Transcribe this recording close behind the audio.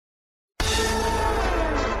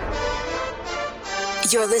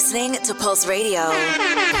You're listening to Pulse Radio.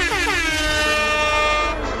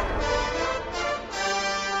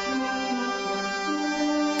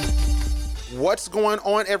 What's going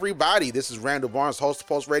on, everybody? This is Randall Barnes, host of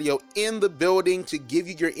Pulse Radio, in the building to give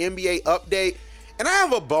you your NBA update. And I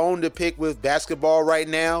have a bone to pick with basketball right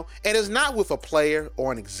now, and it's not with a player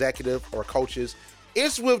or an executive or coaches.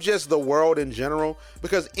 It's with just the world in general,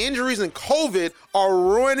 because injuries and COVID are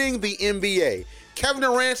ruining the NBA. Kevin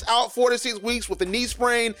Durant's out 4 to 6 weeks with a knee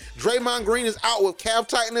sprain. Draymond Green is out with calf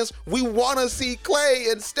tightness. We want to see Clay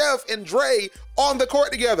and Steph and Dre on the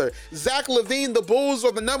court together. Zach LaVine, the Bulls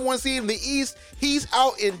are the number 1 seed in the East. He's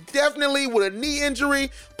out indefinitely with a knee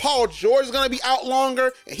injury. Paul George is going to be out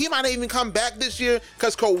longer, and he might not even come back this year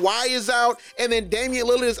because Kawhi is out. And then Damian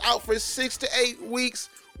Lillard is out for 6 to 8 weeks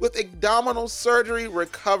with abdominal surgery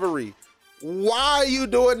recovery. Why are you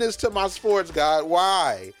doing this to my sports, God?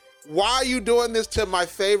 Why? Why are you doing this to my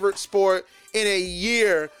favorite sport in a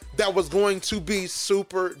year that was going to be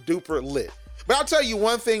super duper lit? But I'll tell you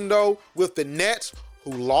one thing though, with the Nets,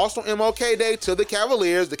 who lost on MLK Day to the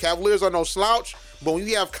Cavaliers are no slouch, but when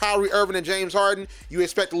you have Kyrie Irving and James Harden, you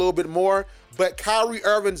expect a little bit more. But Kyrie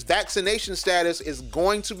Irving's vaccination status is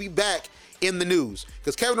going to be back in the news,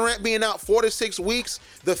 because Kevin Durant being out 4 to 6 weeks,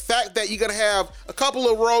 the fact that you're going to have a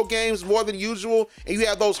couple of road games more than usual, and you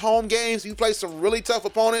have those home games, you play some really tough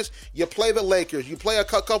opponents, you play the Lakers, you play a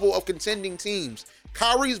couple of contending teams.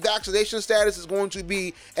 Kyrie's vaccination status is going to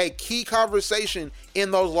be a key conversation in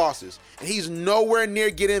those losses, and he's nowhere near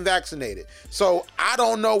getting vaccinated. So I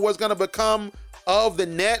don't know what's going to become of the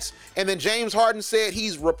Nets. And then James Harden said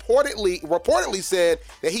he's reportedly said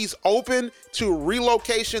that he's open to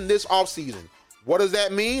relocation this offseason. What does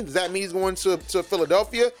that mean? Does that mean he's going to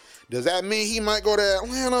Philadelphia? Does that mean he might go to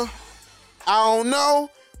Atlanta? I don't know.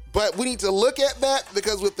 But we need to look at that,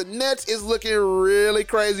 because with the Nets, it's looking really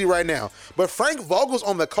crazy right now. But Frank Vogel's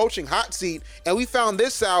on the coaching hot seat, and we found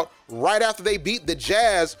this out right after they beat the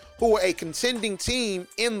Jazz, who were a contending team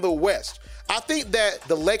in the West. I think that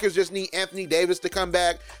the Lakers just need Anthony Davis to come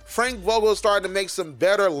back. Frank Vogel is starting to make some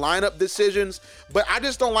better lineup decisions, but I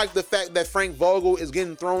just don't like the fact that Frank Vogel is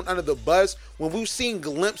getting thrown under the bus when we've seen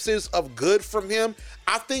glimpses of good from him.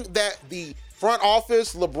 I think that the front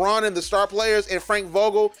office, LeBron and the star players, and Frank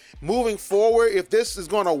Vogel, moving forward, if this is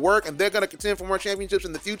going to work and they're going to contend for more championships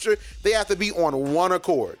in the future, they have to be on one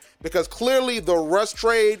accord, because clearly the Russ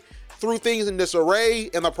trade threw things in disarray,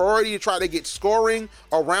 and the priority to try to get scoring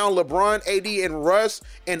around LeBron, AD, and Russ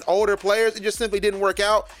and older players, it just simply didn't work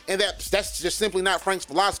out, and that's just simply not Frank's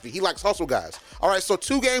philosophy. He likes hustle guys. All right, so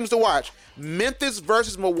 2 games to watch. Memphis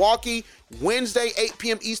versus Milwaukee, Wednesday, 8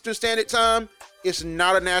 p.m. Eastern Standard Time. It's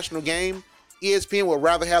not a national game. ESPN would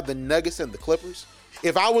rather have the Nuggets and the Clippers.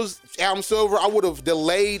 If I was Adam Silver, I would have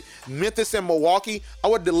delayed Memphis and Milwaukee. I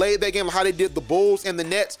would have delayed that game how they did the Bulls and the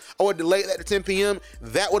Nets. I would have delayed that to 10 p.m.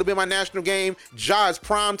 That would have been my national game. Ja is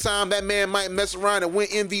prime time. That man might mess around and win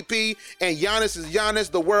MVP. And Giannis is Giannis,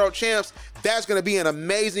 the world champs. That's going to be an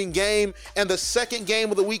amazing game. And the second game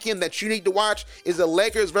of the weekend that you need to watch is the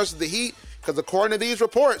Lakers versus the Heat, because according to these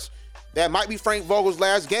reports, that might be Frank Vogel's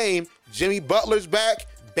last game. Jimmy Butler's back.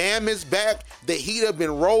 Bam is back. The Heat have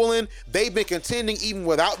been rolling. They've been contending even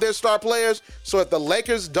without their star players. So if the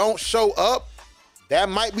Lakers don't show up, that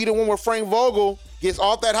might be the one where Frank Vogel gets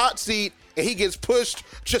off that hot seat and he gets pushed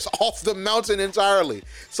just off the mountain entirely.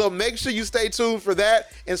 So make sure you stay tuned for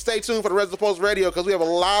that, and stay tuned for the rest of the Pulse Radio, because we have a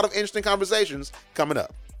lot of interesting conversations coming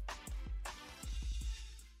up.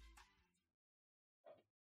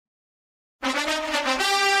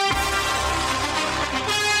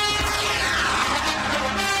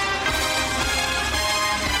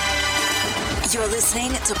 You're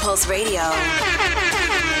listening to Pulse Radio.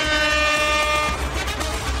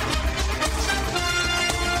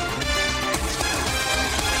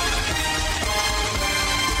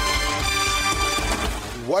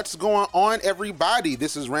 What's going on, everybody?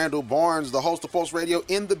 This is Randall Barnes, the host of Pulse Radio,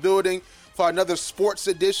 in the building for another sports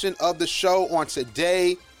edition of the show on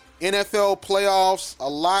today. NFL playoffs, a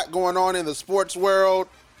lot going on in the sports world,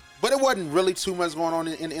 but it wasn't really too much going on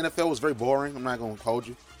in the NFL. It was very boring. I'm not going to hold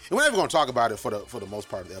you. And we're never going to talk about it for the most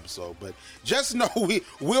part of the episode, but just know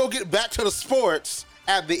we'll get back to the sports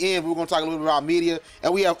at the end. We're going to talk a little bit about media,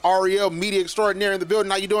 and we have Ariel, media extraordinaire, in the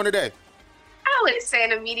building. How you doing today? I wouldn't say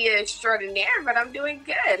I'm a media extraordinaire, but I'm doing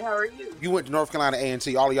good. How are you? You went to North Carolina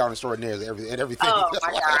A&T. All of y'all are extraordinaires at everything. Oh,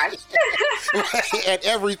 my gosh. At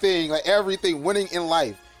everything, winning in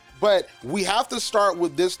life. But we have to start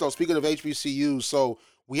with this, though, speaking of HBCUs. So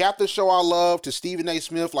we have to show our love to Stephen A.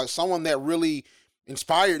 Smith, like someone that really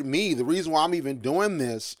inspired me. The reason why I'm even doing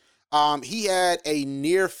this, he had a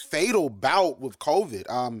near fatal bout with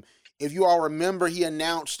COVID. If you all remember, he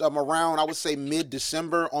announced around, I would say,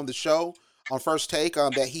 mid-December on the show, on First Take,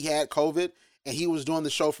 that he had COVID, and he was doing the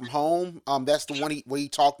show from home. That's the one where he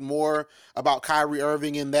talked more about Kyrie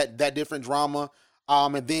Irving and that different drama.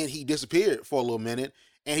 And then he disappeared for a little minute,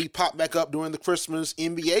 and he popped back up during the Christmas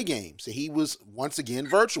NBA games. And he was, once again,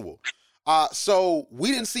 virtual. So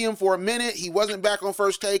we didn't see him for a minute. He wasn't back on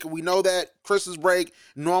First Take. We know that Christmas break,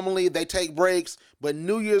 normally they take breaks, but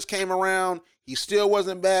New Year's came around. He still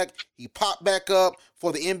wasn't back. He popped back up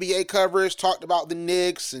for the NBA coverage, talked about the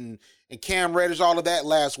Knicks and Cam Reddish, all of that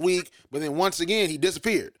last week. But then once again, he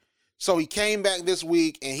disappeared. So he came back this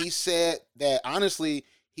week, and he said that, honestly,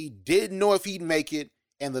 he didn't know if he'd make it,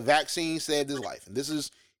 and the vaccine saved his life. And this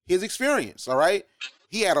is his experience, all right?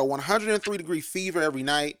 He had a 103-degree fever every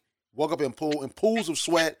night, woke up in pools of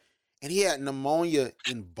sweat, and he had pneumonia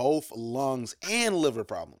in both lungs and liver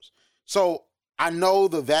problems. So I know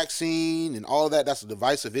the vaccine and all of that, that's a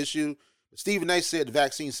divisive issue. But Stephen A. said the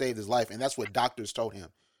vaccine saved his life, and that's what doctors told him.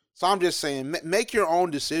 So I'm just saying, make your own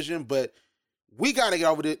decision, but we got to get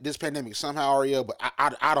over this pandemic somehow, Ariel, but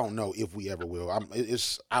I don't know if we ever will. I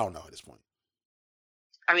don't know at this point.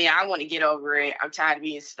 I mean, I want to get over it. I'm tired of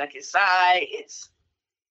being stuck inside.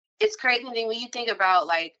 It's crazy when you think about,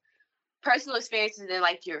 like, personal experiences and,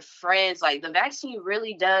 like, your friends. Like, the vaccine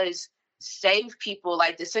really does save people.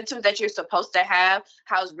 Like, the symptoms that you're supposed to have,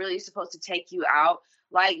 how it's really supposed to take you out.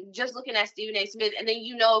 Like, just looking at Stephen A. Smith, and then,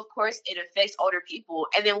 of course, it affects older people.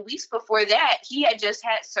 And then weeks before that, he had just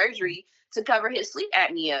had surgery to cover his sleep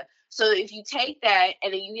apnea. So if you take that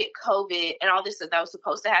and then you get COVID and all this stuff that was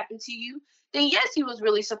supposed to happen to you, then yes, he was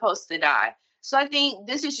really supposed to die. So I think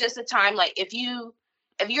this is just a time, like, if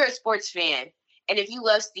you're a sports fan and if you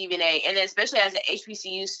love Stephen A., and then especially as an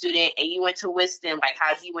HBCU student and you went to Winston, like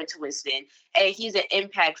how he went to Winston, and he's an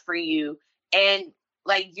impact for you, and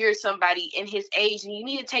like you're somebody in his age, and you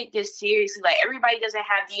need to take this seriously. Like, everybody doesn't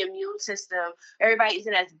have the immune system. Everybody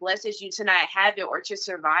isn't as blessed as you to not have it or to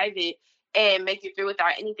survive it and make it through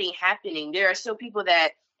without anything happening. There are still people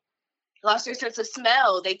that lost their sense of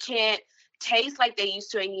smell. They can't taste like they used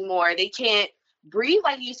to anymore. They can't breathe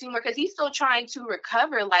like they used to anymore because he's still trying to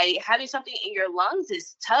recover. Like, having something in your lungs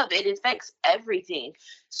is tough. It affects everything.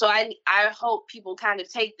 So I hope people kind of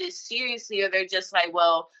take this seriously, or they're just like,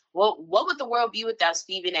 well, what would the world be without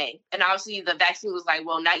Stephen A? And obviously the vaccine was like,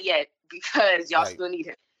 well, not yet, because y'all still need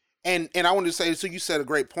him. And I wanted to say, so you said a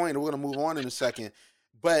great point, and we're going to move on in a second.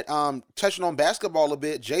 But touching on basketball a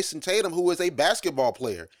bit, Jason Tatum, who is a basketball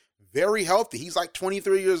player, very healthy. He's like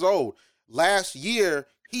 23 years old. Last year,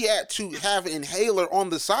 he had to have an inhaler on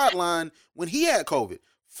the sideline when he had COVID.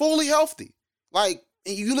 Fully healthy. Like,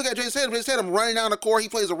 you look at Jason Tatum running down the court. He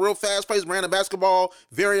plays a real fast, plays random basketball,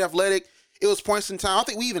 very athletic. It was points in time. I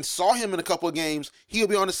think we even saw him in a couple of games. He'll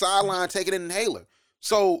be on the sideline taking an inhaler.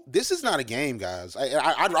 So this is not a game, guys.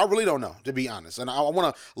 I really don't know, to be honest. And I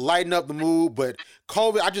want to lighten up the mood, but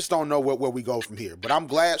COVID, I just don't know where we go from here. But I'm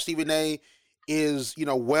glad Stephen A. is,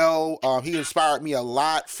 well. He inspired me a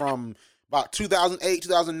lot from about 2008,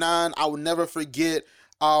 2009. I will never forget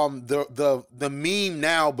the meme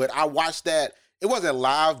now, but I watched that. It wasn't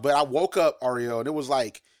live, but I woke up, Ariel, and it was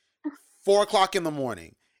like 4 o'clock in the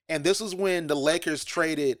morning. And this is when the Lakers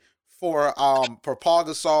traded for Paul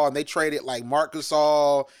Gasol, and they traded like Marc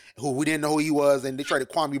Gasol, who we didn't know who he was, and they traded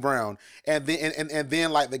Kwame Brown. And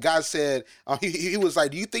then like the guy said, he was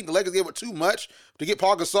like, "Do you think the Lakers gave up too much to get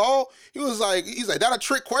Paul Gasol?" He's like, "That a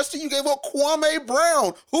trick question? You gave up Kwame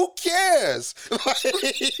Brown. Who cares?"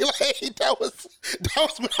 that was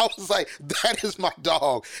when I was like, "That is my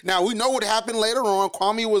dog." Now we know what happened later on.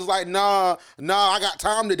 Kwame was like, "Nah, I got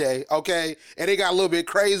time today, okay?" And it got a little bit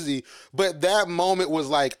crazy. But that moment was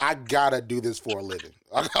like, I gotta do this for a living.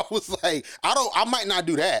 I was like, I might not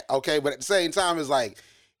do that, okay? But at the same time, it's like,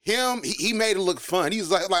 he made it look fun.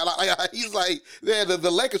 He's like yeah,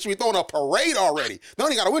 the Lakers should be throwing a parade already. They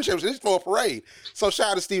only got a win championship, just for a parade. So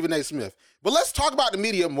shout out to Stephen A. Smith. But let's talk about the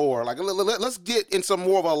media more. Like, let's get in some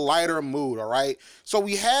more of a lighter mood, all right? So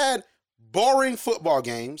we had boring football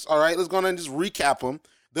games, all right? Let's go on and just recap them.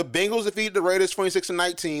 The Bengals defeated the Raiders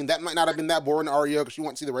 26-19. That might not have been that boring to Ariel because you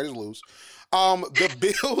want to see the Raiders lose.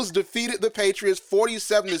 The Bills defeated the Patriots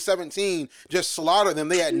 47-17, just slaughtered them.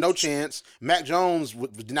 They had no chance. Mac Jones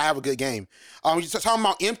did not have a good game. You're talking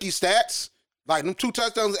about empty stats, like them 2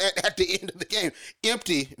 touchdowns at the end of the game.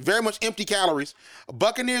 Empty, very much empty calories.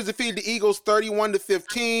 Buccaneers defeated the Eagles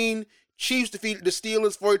 31-15. Chiefs defeated the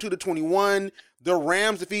Steelers 42-21. The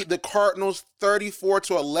Rams defeated the Cardinals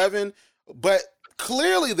 34-11. But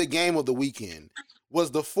clearly the game of the weekend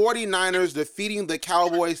was the 49ers defeating the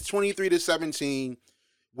Cowboys 23-17.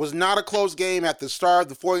 Was not a close game at the start.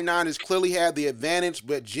 The 49ers clearly had the advantage,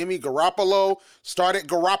 but Jimmy Garoppolo started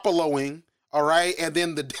Garoppoloing, all right? And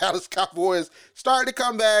then the Dallas Cowboys started to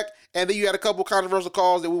come back, and then you had a couple controversial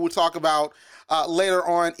calls that we will talk about later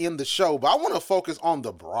on in the show. But I want to focus on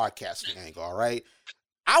the broadcasting angle, all right?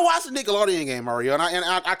 I watched the Nickelodeon game, Mario, and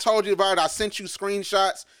I told you about it. I sent you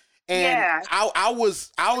screenshots, and I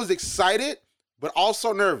was excited, but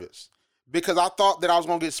also nervous because I thought that I was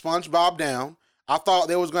going to get SpongeBob down. I thought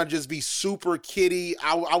they was going to just be super kiddie.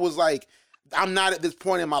 I was like, I'm not at this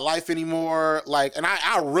point in my life anymore. Like, and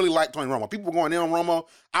I really like Tony Romo. People going in on Romo.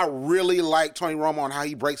 I really like Tony Romo on how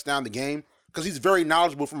he breaks down the game because he's very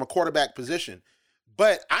knowledgeable from a quarterback position.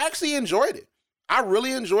 But I actually enjoyed it. I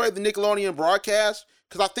really enjoyed the Nickelodeon broadcast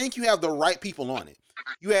because I think you have the right people on it.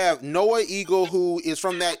 You have Noah Eagle, who is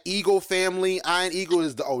from that Eagle family. Ian Eagle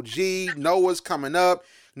is the OG. Noah's coming up.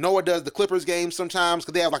 Noah does the Clippers games sometimes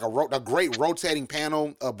because they have like a great rotating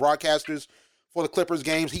panel of broadcasters for the Clippers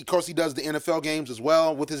games. Of course, he does the NFL games as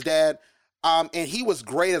well with his dad. And he was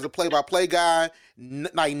great as a play-by-play guy.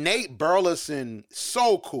 Like Nate Burleson,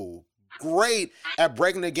 so cool. Great at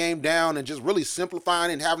breaking the game down and just really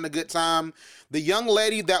simplifying and having a good time. The young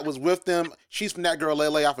lady that was with them, she's from That Girl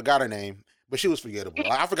Lele. I forgot her name, but she was forgettable.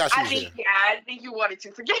 I forgot she was there. Yeah, I think you wanted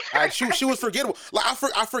to forget her. She was forgettable. Like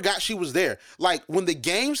I forgot she was there. Like when the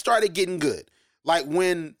game started getting good, like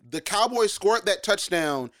when the Cowboys scored that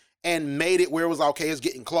touchdown and made it where it was like, okay, it's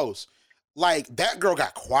getting close. Like that girl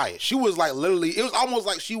got quiet. She was like literally, it was almost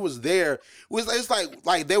like she was there. It's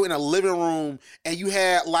like they were in a living room and you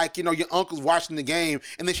had like, you know, your uncle's watching the game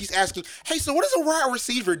and then she's asking, hey, so what does a wide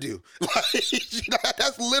receiver do? Like,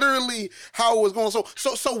 that's literally how it was going.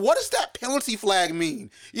 So what does that penalty flag mean?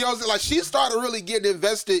 You know, like she started really getting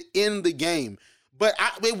invested in the game. But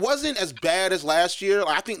it wasn't as bad as last year.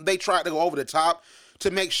 Like, I think they tried to go over the top to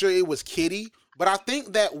make sure it was kiddie. But I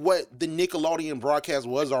think that what the Nickelodeon broadcast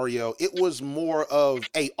was, Ariel, it was more of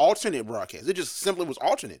a alternate broadcast. It just simply was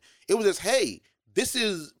alternate. It was just, hey, this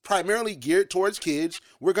is primarily geared towards kids.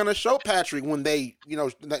 We're going to show Patrick when they, you know,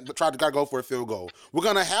 try to go for a field goal. We're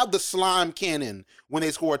going to have the slime cannon when they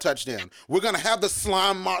score a touchdown. We're going to have the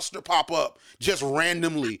slime monster pop up just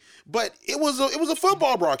randomly. But it was a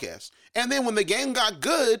football broadcast. And then when the game got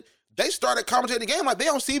good, they started commentating the game like they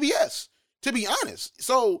on CBS, to be honest.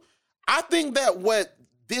 So I think that what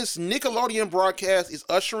this Nickelodeon broadcast is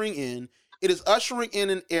ushering in, it is ushering in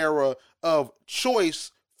an era of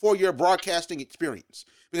choice for your broadcasting experience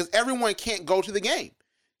because everyone can't go to the game.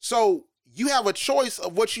 So you have a choice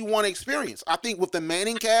of what you want to experience. I think with the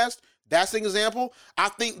Manning cast, that's an example. I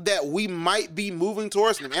think that we might be moving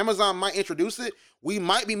towards, and Amazon might introduce it, we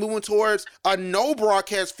might be moving towards a no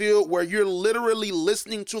broadcast field where you're literally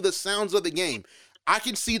listening to the sounds of the game. I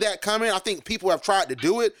can see that coming. I think people have tried to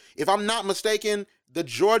do it. If I'm not mistaken, the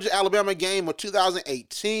Georgia-Alabama game of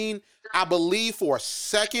 2018, I believe for a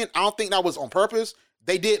second, I don't think that was on purpose.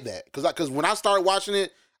 They did that because when I started watching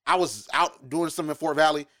it, I was out doing something in Fort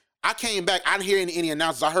Valley. I came back. I didn't hear any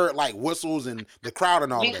announcers. I heard like whistles and the crowd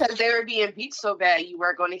and all that. Because they were being beat so bad, you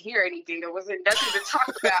weren't going to hear anything. There wasn't nothing to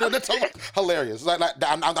talk about. That's hilarious.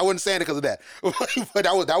 I wasn't saying it because of that, but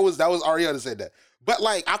that was Ariel that said that. But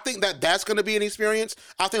like, I think that that's going to be an experience.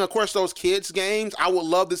 I think, of course, those kids games. I would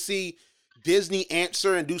love to see Disney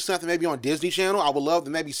answer and do something maybe on Disney Channel. I would love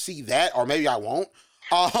to maybe see that, or maybe I won't.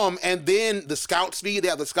 And then the Scouts feed. They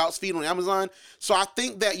have the Scouts feed on Amazon. So I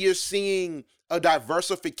think that you're seeing a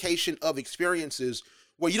diversification of experiences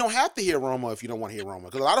where you don't have to hear Romo if you don't want to hear Romo.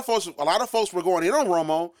 Because a lot of folks were going in on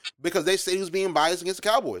Romo because they said he was being biased against the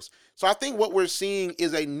Cowboys. So I think what we're seeing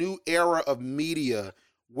is a new era of media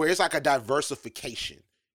where it's like a diversification,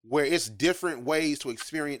 where it's different ways to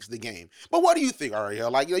experience the game. But what do you think, Ariel?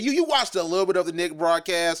 Like, you watched a little bit of the Nick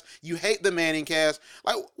broadcast. You hate the Manning cast.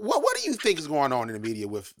 Like, what do you think is going on in the media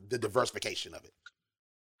with the diversification of it?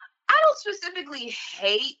 I don't specifically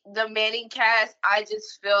hate the Manning cast. I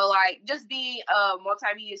just feel like, just being a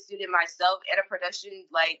multimedia student myself and a production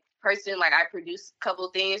person, like I produce a couple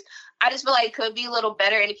of things, I just feel like it could be a little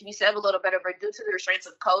better and it can be set up a little better, but due to the restraints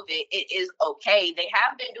of COVID, it is okay. They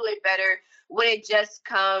have been doing better when it just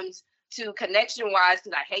comes to connection wise,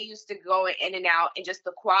 because I hate used to going in and out and just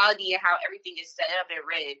the quality and how everything is set up and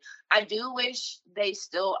read. I do wish they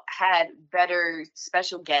still had better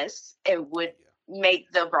special guests. It would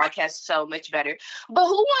make the broadcast so much better. But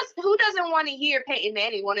who doesn't want to hear Peyton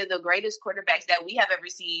Manning, one of the greatest quarterbacks that we have ever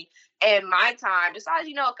seen in my time, besides,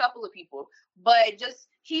 a couple of people. But just,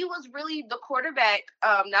 he was really the quarterback.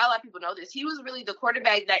 Not a lot of people know this. He was really the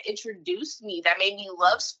quarterback that introduced me, that made me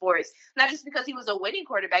love sports. Not just because he was a winning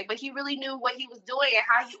quarterback, but he really knew what he was doing and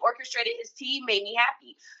how he orchestrated his team made me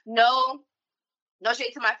happy. No No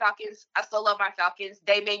shade to my Falcons. I still love my Falcons.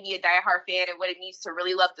 They made me a diehard fan and what it means to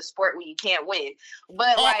really love the sport when you can't win.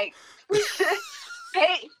 But like,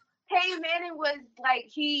 Peyton Manning was like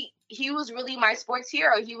he was really my sports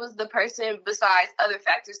hero. He was the person besides other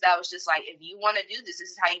factors that was just like, if you want to do this,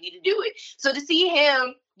 this is how you need to do it. So to see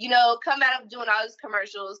him, you know, come out of doing all his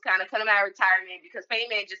commercials, kind of come out of retirement because Peyton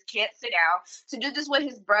Manning just can't sit down, to do this with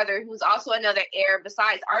his brother, who's also another heir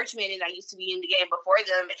besides Arch Manning that used to be in the game before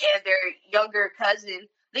them, and their younger cousin.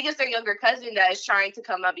 I think it's their younger cousin that is trying to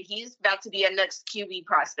come up, and he's about to be a next QB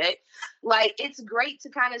prospect. Like, it's great to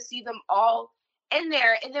kind of see them all in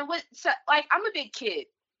there. And then like, I'm a big kid,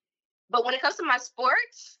 but when it comes to my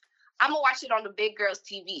sports, I'm gonna watch it on the big girls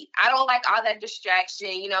TV. I don't like all that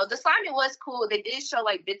distraction. You know, the assignment was cool. They did show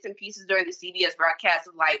like bits and pieces during the CBS broadcast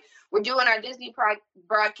of like, we're doing our Disney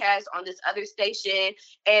broadcast on this other station,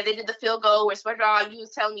 and they did the field goal where SpongeBob, you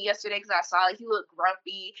was telling me yesterday, because I saw it, he looked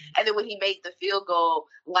grumpy, and then when he made the field goal,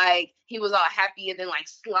 like, he was all happy, and then like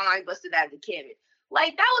slime busted out of the cannon.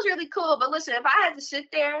 Like, that was really cool. But listen, if I had to sit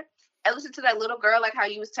there and listen to that little girl, like how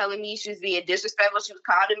you was telling me she was being disrespectful, she was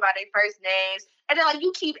calling them by their first names, and then like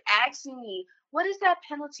you keep asking me, what is that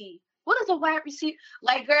penalty? What is a wide receiver?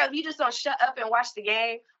 Like, girl, if you just don't shut up and watch the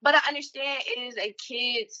game. But I understand it's a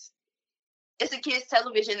kid's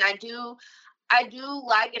television. I do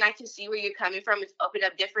like, and I can see where you're coming from. It's opened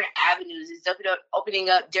up different avenues. It's opening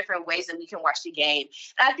up different ways that we can watch the game.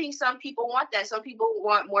 And I think some people want that. Some people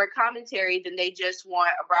want more commentary than they just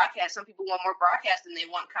want a broadcast. Some people want more broadcast than they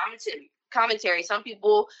want commentary. Some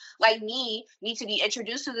people, like me, need to be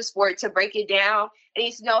introduced to the sport to break it down and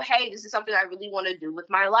need to know, hey, this is something I really want to do with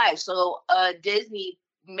my life. So Disney,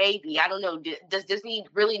 maybe, I don't know, does Disney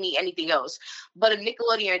really need anything else? But a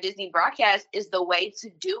Nickelodeon or Disney broadcast is the way to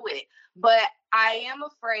do it. But I am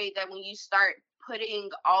afraid that when you start putting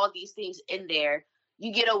all these things in there,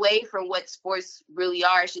 you get away from what sports really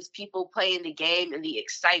are. It's just people playing the game and the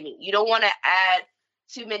excitement. You don't want to add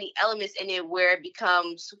too many elements in it where it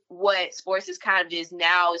becomes what sports is kind of is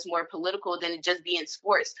now, is more political than it just being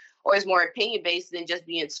sports, or is more opinion based than just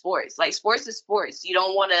being sports. Like, sports is sports. You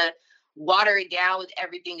don't want to water it down with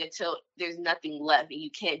everything until there's nothing left and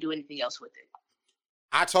you can't do anything else with it.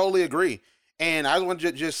 I totally agree. And I want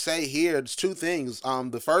to just say here, it's two things.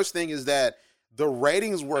 The first thing is that the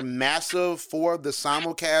ratings were massive for the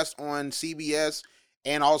simulcast on CBS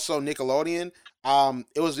and also Nickelodeon.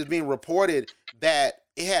 It was just being reported that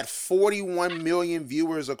it had 41 million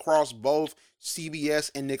viewers across both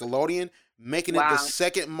CBS and Nickelodeon, making it the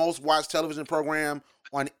second most watched television program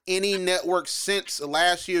on any network since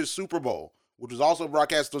last year's Super Bowl, which was also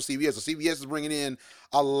broadcast on CBS. So CBS is bringing in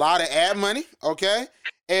a lot of ad money, okay?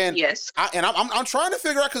 And yes, I'm trying to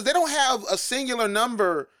figure out, because they don't have a singular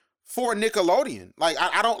number for Nickelodeon. Like,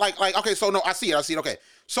 I don't like okay, so no, I see it. Okay,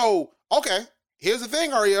 so okay, here's the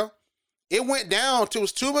thing, Ariel. It went down to, it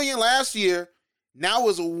was 2 million last year. Now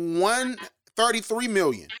it's 133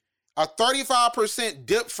 million, a 35%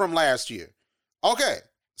 dip from last year. Okay,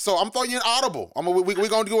 so I'm throwing you an audible. We're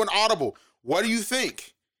going to do an audible. What do you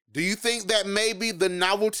think? Do you think that maybe the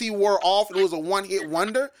novelty wore off and it was a one-hit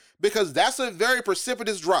wonder? Because that's a very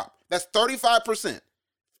precipitous drop. That's 35%.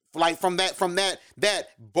 Like from that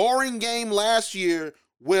boring game last year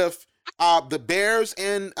with the Bears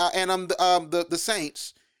and the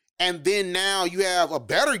Saints, and then now you have a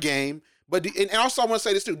better game. But and also I want to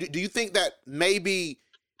say this too. Do you think that maybe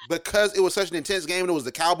because it was such an intense game and it was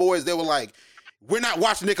the Cowboys, they were like, we're not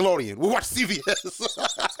watching Nickelodeon, we watch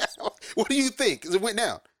CBS? What do you think? Because it went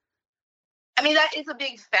down. I mean, that is a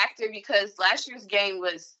big factor because last year's game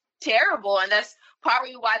was terrible, and that's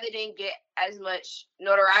probably why they didn't get as much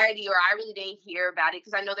notoriety, or I really didn't hear about it,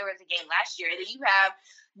 because I know there was a game last year. And then you have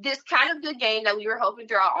this kind of good game that we were hoping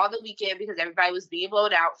throughout all the weekend because everybody was being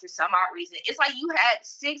blown out for some odd reason. It's like you had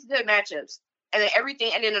 6 good matchups, and then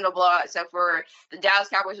everything ended in a blowout except for the Dallas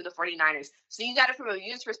Cowboys and the 49ers. So you got it from a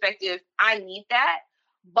viewer's perspective. I need that.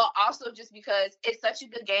 But also just because it's such a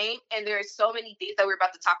good game and there's so many things that we're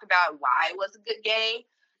about to talk about why it was a good game,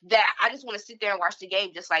 that I just want to sit there and watch the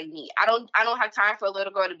game just like me. I don't have time for a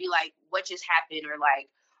little girl to be like, what just happened? Or like,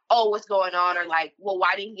 oh, what's going on? Or like, well,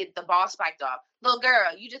 why didn't he get the ball spiked off? Little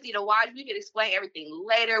girl, you just need to watch. We can explain everything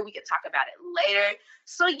later. We can talk about it later.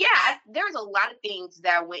 So yeah, there's a lot of things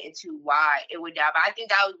that went into why it went down. But I think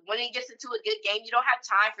that when it gets into a good game, you don't have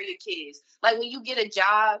time for your kids. Like when you get a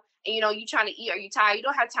job and, you know, you trying to eat or you tired, you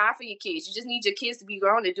don't have time for your kids. You just need your kids to be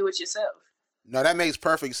grown and do it yourself. No, that makes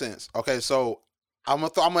perfect sense. Okay, so I'm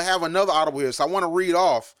gonna have another audible here. So I want to read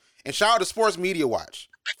off, and shout out to Sports Media Watch.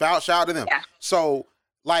 Shout out to them. Yeah. So,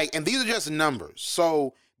 like, and these are just numbers.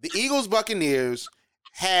 So the Eagles, Buccaneers,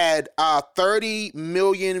 had 30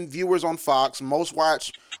 million viewers on Fox, most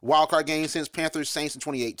watched wildcard game since Panthers Saints in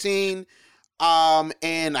 2018.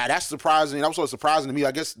 And that's surprising. That was sort of surprising to me.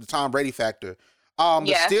 I guess the Tom Brady factor.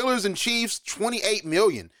 The Steelers and Chiefs, 28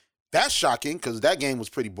 million. That's shocking because that game was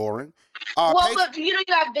pretty boring. Look, you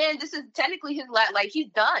got Ben. This is technically his like he's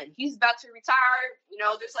done. He's about to retire.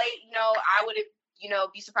 Just like I wouldn't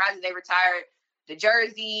be surprised if they retired the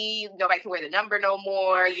jersey. Nobody can wear the number no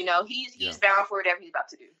more. He's bound for whatever he's about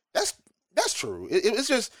to do. That's true. It's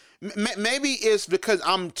just maybe it's because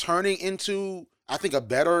I'm turning into I think a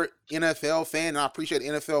better NFL fan and I appreciate the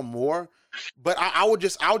NFL more. But I would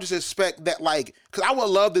just expect that because I would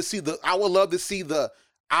love to see the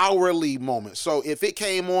hourly moment. So if it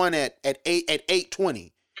came on at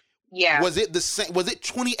 8:20, was it the same? Was it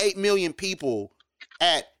 28 million people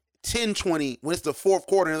at 10:20 when it's the fourth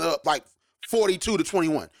quarter and they're up 42-21?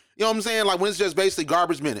 You know what I'm saying? When it's just basically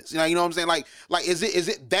garbage minutes. You know what I'm saying? Like is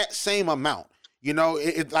it that same amount?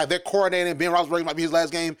 They're coordinating. Ben Roethlisberger might be his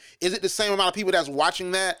last game. Is it the same amount of people that's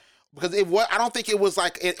watching that? Because I don't think it was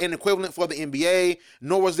an equivalent for the NBA,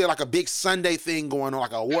 nor was there a big Sunday thing going on,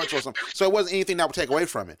 like an awards or something. So it wasn't anything that would take away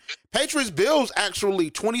from it. Patriots Bills actually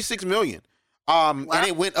 26 million. Wow. And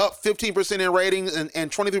it went up 15% in ratings and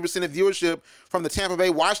 23% in viewership from the Tampa Bay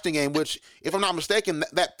Washington game, which, if I'm not mistaken,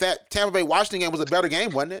 that Tampa Bay Washington game was a better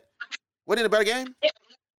game, wasn't it? Wasn't it a better game?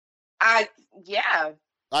 Yeah.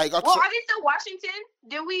 Okay. Well, are they still Washington?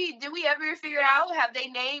 Did we ever figure it out? Have they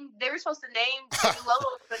named? They were supposed to name the logo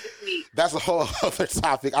for this week. That's a whole other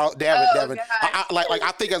topic. Devin.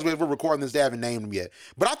 I think as we're recording this, they haven't named them yet.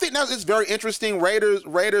 But I think it's very interesting. Raiders,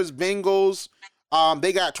 Bengals.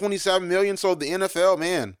 They got 27 million. So the NFL,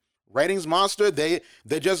 man, ratings monster. They're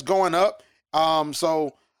just going up.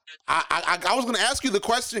 So I was going to ask you the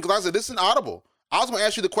question because I said this is inaudible. I was going to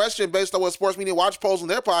ask you the question based on what Sports Media Watch polls on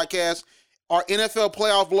their podcast. Are NFL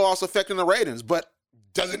playoff blowouts affecting the ratings? But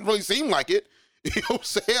doesn't really seem like it. You know what I'm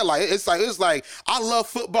saying? It's like I love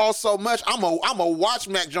football so much. I'm a watch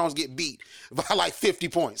Mac Jones get beat by 50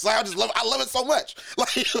 points. I love it so much.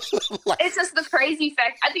 It's just the crazy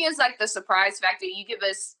fact. I think it's the surprise factor. You give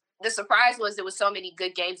us the surprise was there was so many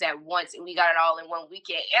good games at once and we got it all in one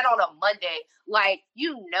weekend and on a Monday.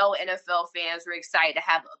 NFL fans were excited to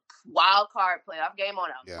have a wild card playoff game on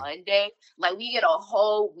a Monday. We get a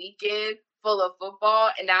whole weekend full of football,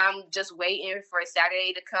 and now I'm just waiting for a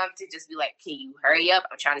Saturday to come to just be can you hurry up?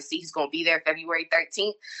 I'm trying to see who's going to be there February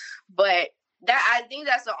 13th. But I think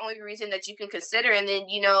that's the only reason that you can consider. And then,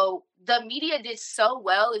 the media did so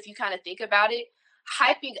well, if you kind of think about it,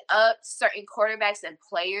 hyping up certain quarterbacks and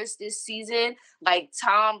players this season, like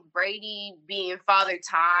Tom Brady being father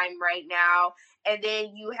time right now. And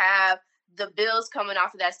then you have the Bills coming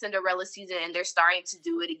off of that Cinderella season, and they're starting to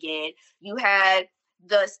do it again. You had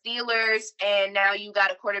the Steelers, and now you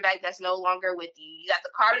got a quarterback that's no longer with you. You got the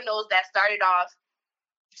Cardinals that started off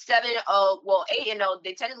 8-0.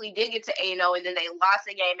 They technically did get to 8-0, and then they lost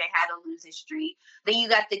a game and had a losing streak. Then you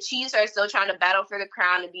got the Chiefs are still trying to battle for the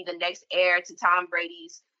crown and be the next heir to Tom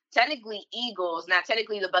Brady's technically Eagles, not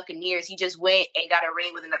technically the Buccaneers. He just went and got a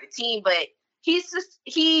ring with another team, but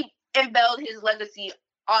he embelled his legacy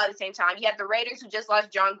all at the same time. You have the Raiders who just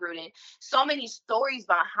lost John Gruden. So many stories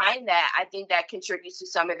behind that. I think that contributes to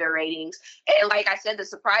some of their ratings. And like I said, the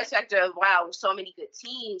surprise factor of, wow, so many good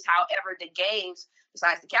teams. However, the games,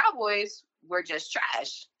 besides the Cowboys, were just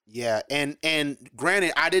trash. Yeah, and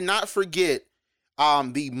granted, I did not forget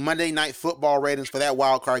the Monday Night Football ratings for that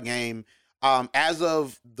wild card game. As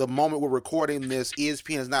of the moment we're recording this,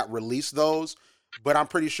 ESPN has not released those, but I'm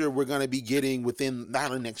pretty sure we're going to be getting within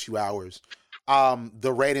not the next few hours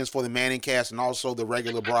the ratings for the Manning cast and also the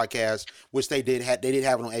regular broadcast, which they did have it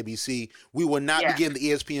on ABC. We will not be getting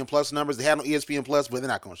the ESPN Plus numbers. They have no ESPN Plus, but they're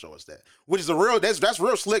not going to show us that. Which is that's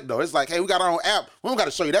real slick though. It's hey, we got our own app. We don't got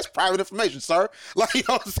to show you. That's private information, sir. You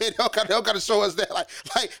know what I'm saying? They don't got to show us that.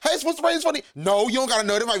 Hey, what's the ratings funny? No, you don't got to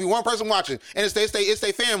know. There might be one person watching, and it's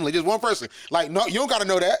their family, just one person. No, you don't got to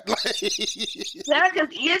know that. Yeah,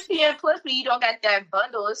 because ESPN Plus, but you don't got that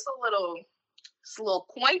bundle. It's a little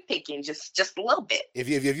coin picking, just a little bit. If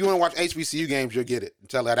you want to watch HBCU games, you'll get it.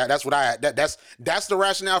 Tell that that's what that's the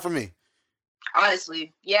rationale for me.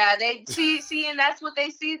 Honestly, yeah, they see, and that's what they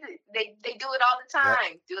see. They do it all the time.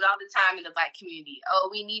 Yep. Do it all the time in the Black community. Oh,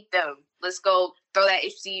 we need them. Let's go throw that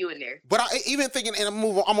HBCU in there. But I even thinking, and I'm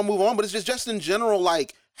gonna move on. But it's just in general,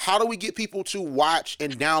 how do we get people to watch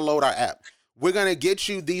and download our app? We're going to get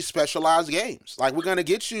you these specialized games. We're going to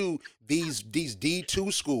get you these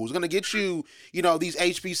D2 schools. We're going to get you, these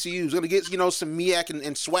HBCUs. We're going to get, some MEAC and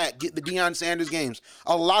SWAC, get the Deion Sanders games.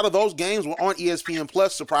 A lot of those games were on ESPN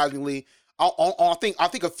Plus, surprisingly. I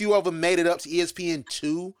think a few of them made it up to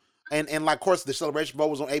ESPN2, and like, of course, the Celebration Bowl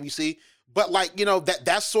was on ABC. But like,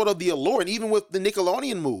 that's sort of the allure. And even with the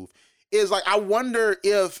Nickelodeon move, is like, I wonder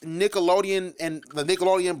if Nickelodeon and the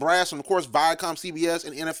Nickelodeon brass, and of course Viacom, CBS,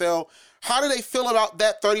 and NFL, how do they feel about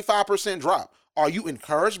that 35% drop? Are you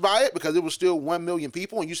encouraged by it because it was still 1 million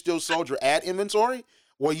people and you still sold your ad inventory?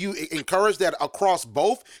 Were you encouraged that across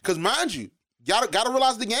both? Because mind you, gotta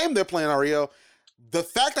realize the game they're playing, Ariel. The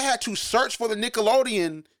fact I had to search for the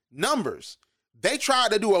Nickelodeon numbers, they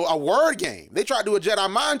tried to do a word game. They tried to do a Jedi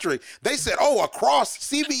mind trick. They said, across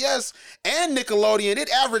CBS and Nickelodeon, it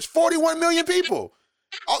averaged 41 million people.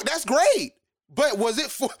 Oh, that's great. But was it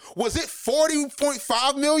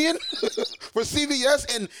 40.5 million for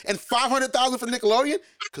CBS and 500,000 for Nickelodeon?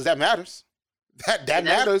 Because that matters. That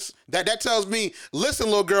matters. That tells me, listen,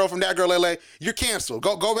 little girl from That Girl Lele, you're canceled.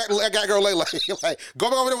 Go back to That Girl Lele. Like, go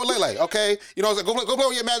back over there with Lele, okay? Go play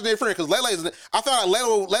with your imaginary friend, because I thought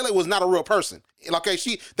Lele was not a real person. Okay,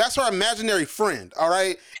 that's her imaginary friend, all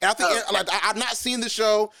right? And I think, I've not seen the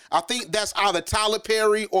show. I think that's either Tyler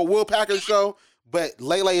Perry or Will Packer's show, but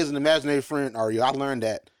Lele is an imaginary friend, Ariel. I learned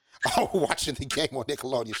that watching the game on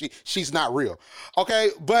Nickelodeon. She's not real. Okay,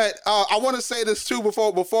 but I want to say this too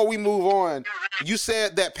before we move on. You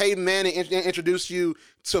said that Peyton Manning introduced you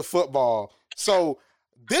to football. So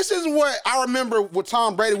this is what I remember with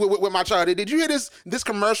Tom Brady with my child. Did you hear this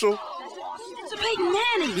commercial? It's Peyton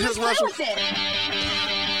Manning. You hear this commercial?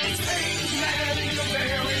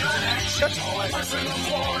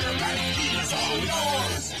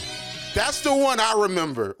 That's the one I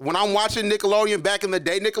remember. When I'm watching Nickelodeon back in the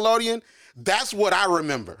day, Nickelodeon, that's what I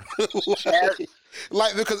remember.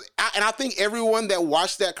 Because I think everyone that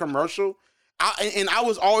watched that commercial, I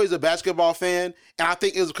was always a basketball fan, and I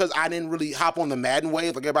think it was because I didn't really hop on the Madden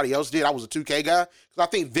wave like everybody else did. I was a 2K guy. Because I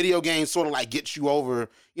think video games sort of like get you over,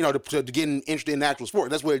 to getting interested in the actual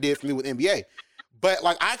sport. That's what it did for me with NBA. But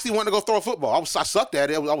like, I actually wanted to go throw a football. I sucked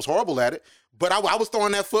at it. I was horrible at it. But I was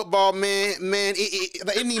throwing that football, man. It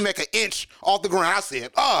didn't even make an inch off the ground. I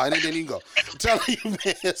said, and it didn't even go. I'm telling you,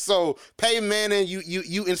 man. So, Peyton Manning,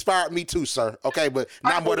 you inspired me too, sir. Okay, but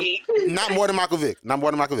not more than Michael Vick. Not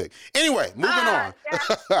more than Michael Vick. Anyway, moving on.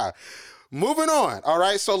 Yeah. Moving on. All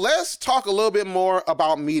right. So let's talk a little bit more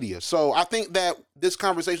about media. So I think that this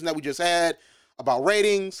conversation that we just had about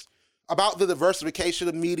ratings, about the diversification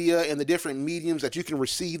of media and the different mediums that you can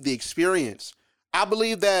receive the experience, I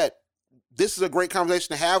believe that this is a great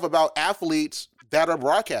conversation to have about athletes that are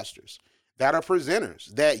broadcasters, that are presenters,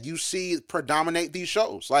 that you see predominate these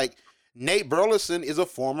shows. Like Nate Burleson is a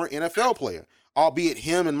former NFL player, albeit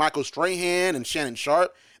him and Michael Strahan and Shannon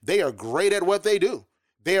Sharp, they are great at what they do.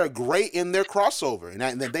 They are great in their crossover,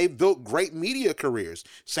 and they've built great media careers.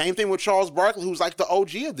 Same thing with Charles Barkley, who's like the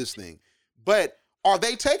OG of this thing. But are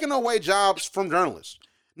they taking away jobs from journalists?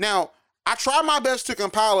 Now, I try my best to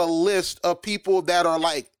compile a list of people that are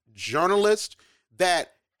like journalists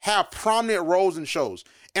that have prominent roles in shows.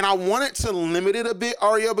 And I wanted to limit it a bit,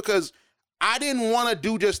 Ariel, because I didn't want to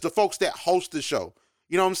do just the folks that host the show.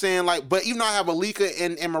 You know what I'm saying? Like, but even though I have Malika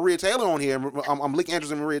and Maria Taylor on here, I'm Malika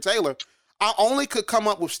Andrews and Maria Taylor, I only could come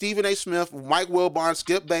up with Stephen A. Smith, Mike Wilbon,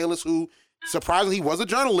 Skip Bayless, who surprisingly he was a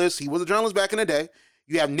journalist. He was a journalist back in the day.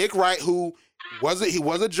 You have Nick Wright, who was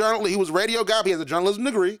a journalist. He was a radio guy, but he has a journalism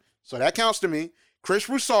degree, so that counts to me. Chris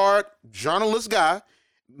Broussard, journalist guy.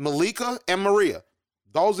 Malika and Maria.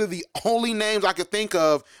 Those are the only names I could think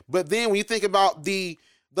of. But then when you think about the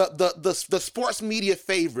sports media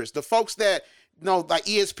favorites, the folks that, like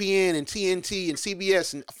ESPN and TNT and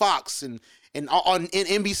CBS and Fox and on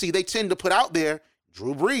NBC, they tend to put out there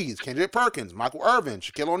Drew Brees, Kendrick Perkins, Michael Irvin,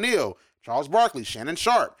 Shaquille O'Neal, Charles Barkley, Shannon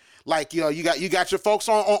Sharp. Like, you got your folks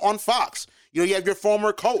on Fox. You have your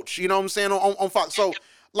former coach, you know what I'm saying, on Fox. So,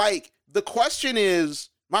 like,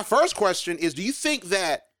 my first question is, do you think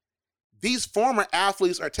that these former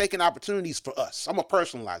athletes are taking opportunities for us? I'm going to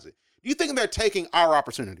personalize it. Do you think they're taking our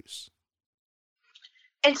opportunities?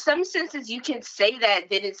 In some senses, you can say that,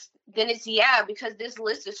 then it's yeah, because this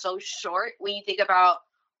list is so short when you think about,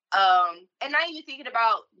 and not even thinking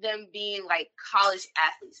about them being like college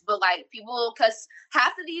athletes, but like people, because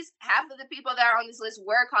half of the people that are on this list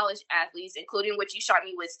were college athletes, including what you shot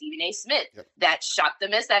me with Stephen A. Smith. Yep. That shocked the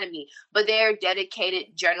mess out of me, but they're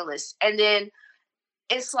dedicated journalists. And then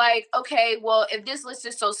it's like, okay, well, if this list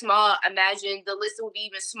is so small, imagine the list would be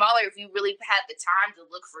even smaller if you really had the time to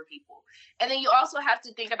look for people. And then you also have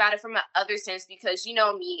to think about it from another sense, because you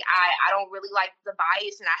know me, I don't really like the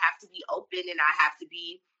bias, and I have to be open and I have to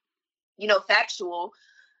be, factual.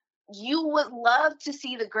 you would love to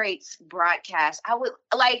see the greats broadcast. I would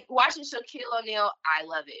like watching Shaquille O'Neal. I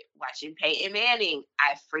love it. Watching Peyton Manning.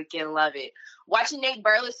 I freaking love it. Watching Nate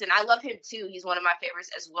Burleson. I love him too. He's one of my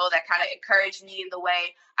favorites as well. That kind of encouraged me in the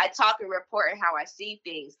way I talk and report and how I see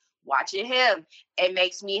things. Watching him, it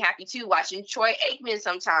makes me happy too. Watching Troy Aikman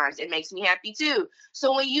sometimes, it makes me happy too.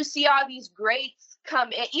 So when you see all these greats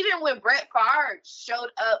come in, even when Brett Favre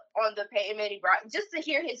showed up on the Peyton Manning broadcast, just to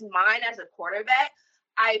hear his mind as a quarterback,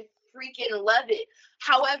 I freaking love it.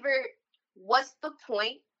 However, what's the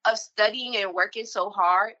point of studying and working so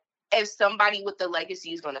hard if somebody with the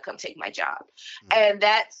legacy is going to come take my job? And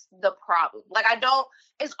that's the problem. Like,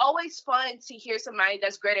 it's always fun to hear somebody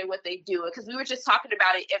that's great at what they do. Because we were just talking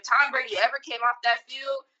about it. If Tom Brady ever came off that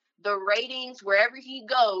field, the ratings wherever he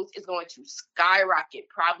goes is going to skyrocket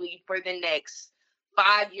probably for the next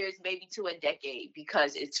 5 years, maybe to a decade,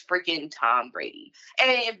 because it's freaking Tom Brady.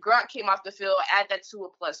 And if Gronk came off the field, add that to a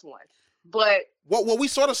 +1. But well, we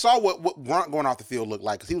sort of saw what Gronk going off the field looked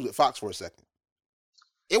like, because he was with Fox for a second.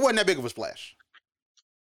 It wasn't that big of a splash.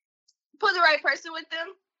 Put the right person with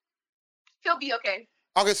them, he'll be okay.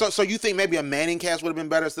 Okay, so you think maybe a Manning cast would have been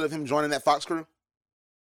better instead of him joining that Fox crew?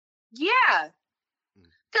 Yeah.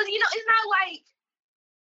 Because, he's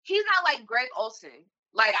not like Greg Olsen.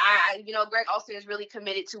 Like, Greg Olsen is really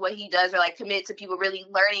committed to what he does, or like committed to people really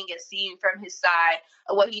learning and seeing from his side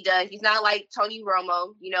of what he does. He's not like Tony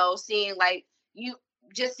Romo, seeing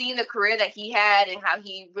the career that he had and how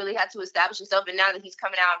he really had to establish himself. And now that he's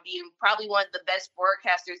coming out and being probably one of the best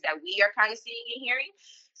broadcasters that we are kind of seeing and hearing,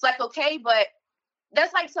 it's like, okay, but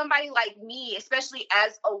that's like somebody like me, especially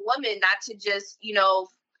as a woman, not to just,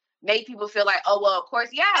 make people feel like, oh, well, of course,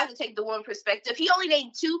 yeah, I have to take the woman perspective. He only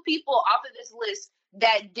named 2 people off of this list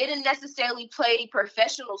that didn't necessarily play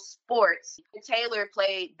professional sports. Taylor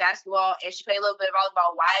played basketball and she played a little bit of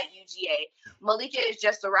volleyball. Why at UGA? Malika is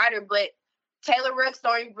just a writer, but Taylor Rooks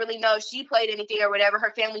don't really know if she played anything or whatever.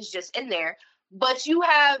 Her family's just in there. But you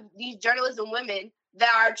have these journalism women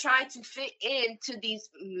that are trying to fit into these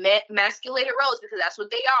masculated roles, because that's what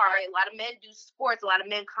they are. A lot of men do sports. A lot of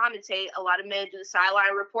men commentate. A lot of men do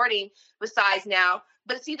sideline reporting besides now.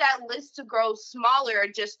 But see that list to grow smaller,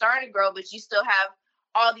 just starting to grow, but you still have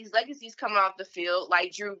all these legacies coming off the field,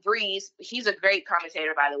 like Drew Brees. He's a great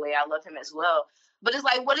commentator, by the way. I love him as well. But it's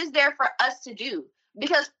like, what is there for us to do?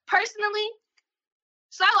 Because personally,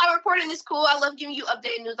 sideline reporting is cool. I love giving you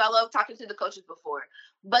updated news. I love talking to the coaches before.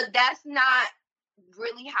 But that's not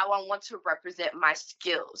really how I want to represent my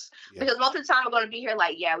skills. Yeah. Because most of the time I'm going to be here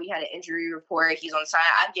like, yeah, we had an injury report. He's on the side.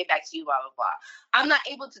 I'll get back to you, blah, blah, blah. I'm not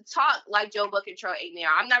able to talk like Joe Buck and Troy Aikman.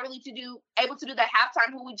 I'm not really able to do the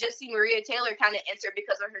halftime who we just see Maria Taylor kind of enter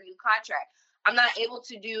because of her new contract. I'm not able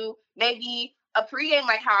to do maybe a pregame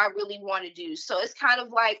like how I really want to do. So it's kind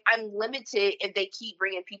of like I'm limited if they keep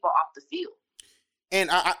bringing people off the field. And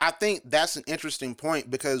I think that's an interesting point,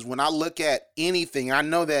 because when I look at anything, I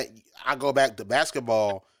know that I go back to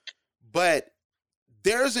basketball, but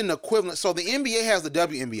there's an equivalent. So the NBA has the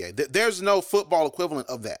WNBA. There's no football equivalent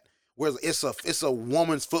of that, whereas it's a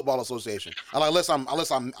women's football association. Unless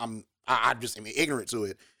I'm just ignorant to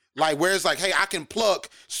it. Like, where it's like, hey, I can pluck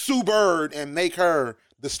Sue Bird and make her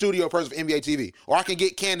the studio person for NBA TV, or I can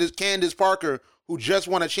get Candace Parker, who just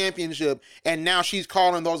won a championship, and now she's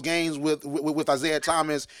calling those games with Isaiah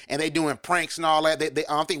Thomas, and they doing pranks and all that. They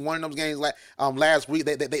I think one of those games last week,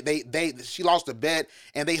 she lost a bet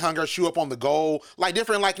and they hung her shoe up on the goal, like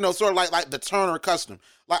different, like, sort of like the Turner custom.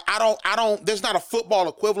 Like, I don't. There's not a football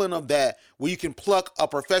equivalent of that where you can pluck a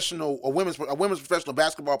women's professional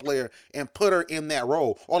basketball player and put her in that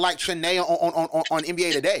role, or like Shanae on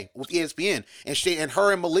NBA Today with ESPN, and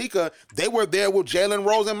her and Malika, they were there with Jalen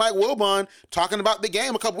Rose and Mike Wilbon talking about the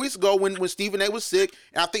game a couple weeks ago when Stephen A was sick,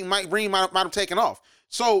 and I think Mike Breen might have taken off.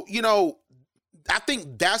 So I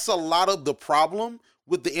think that's a lot of the problem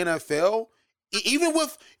with the NFL. Even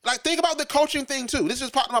with, like, think about the coaching thing too. This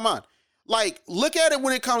just popped in my mind. Like, look at it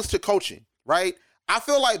when it comes to coaching, right? I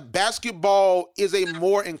feel like basketball is a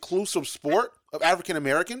more inclusive sport of African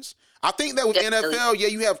Americans. I think that with NFL, yeah,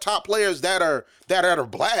 you have top players that are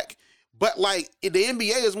black, but like the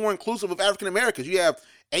NBA is more inclusive of African Americans. You have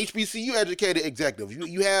HBCU educated executives.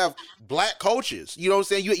 You have black coaches. You know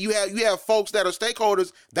what I'm saying? You have folks that are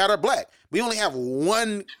stakeholders that are black. We only have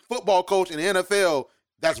one football coach in the NFL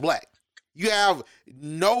that's black. You have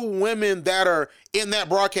no women that are in that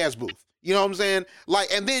broadcast booth. You know what I'm saying? Like,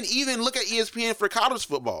 and then even look at ESPN for college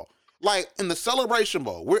football. like in the Celebration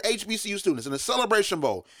Bowl, we're HBCU students in the Celebration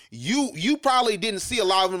Bowl. You probably didn't see a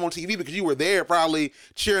lot of them on TV because you were there probably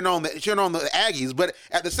cheering on the Aggies. But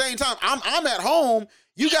at the same time, I'm at home.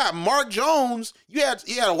 You got Mark Jones. You had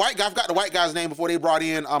a white guy. I forgot the white guy's name before they brought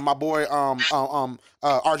in my boy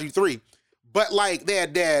RG3. But like they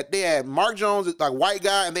had Mark Jones, like white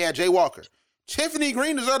guy, and they had Jay Walker. Tiffany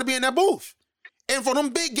Green deserved to be in that booth. And for them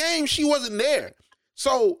big games, she wasn't there.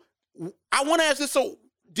 So I want to ask this. So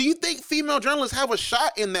do you think female journalists have a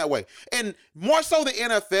shot in that way? And more so the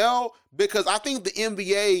NFL, because I think the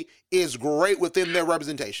NBA is great within their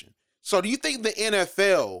representation. So do you think the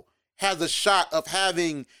NFL has a shot of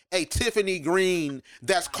having a Tiffany Green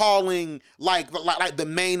that's calling like the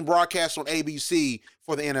main broadcast on ABC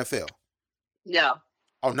for the NFL? No.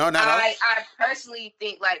 Oh, no, not I personally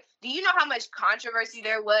think, like, do you know how much controversy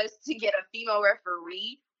there was to get a female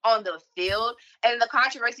referee on the field? And the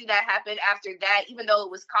controversy that happened after that, even though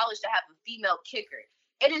it was college to have a female kicker,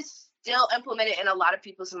 it is still implemented in a lot of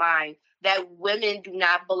people's mind that women do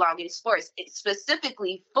not belong in sports,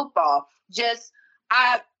 specifically football. Just,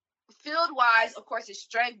 field-wise, of course, it's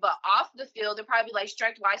strength, but off the field, they're probably like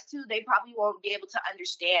strength-wise too. They probably won't be able to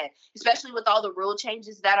understand, especially with all the rule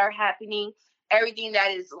changes that are happening. Everything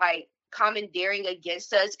that is like commandeering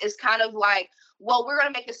against us is kind of like, well, we're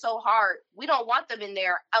going to make it so hard. We don't want them in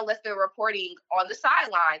there unless they're reporting on the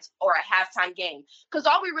sidelines or a halftime game. Because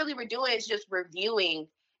all we really were doing is just reviewing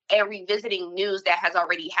and revisiting news that has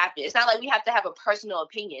already happened. It's not like we have to have a personal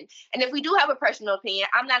opinion. And if we do have a personal opinion,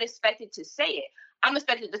 I'm not expected to say it. I'm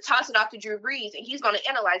expected to toss it off to Drew Brees, and he's going to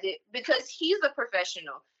analyze it because he's the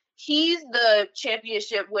professional. He's the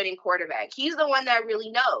championship winning quarterback. He's the one that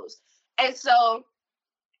really knows. And so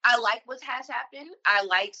I like what has happened. I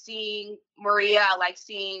like seeing Maria. I like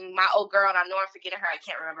seeing my old girl, and I know I'm forgetting her. I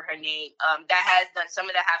can't remember her name. That has done some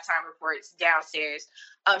of the halftime reports downstairs.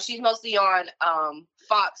 She's mostly on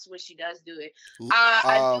Fox when she does do it.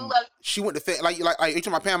 I do love. She went to like you talking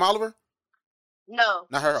about Pam Oliver? No,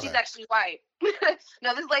 not her. She's okay. actually white.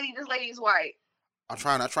 No, this lady is white. I'm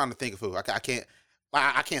trying to think of who. I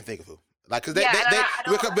can't think of who. Like, cause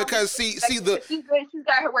because see the she's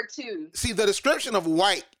got her work too. See the description of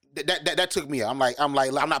white that took me out. I'm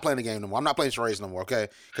not playing the game no more. I'm not playing charades no more. Okay,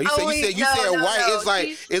 because you said white. No.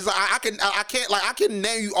 It's like I can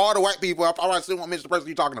name you all the white people. I still won't mention the person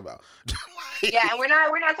you're talking about. Yeah, and we're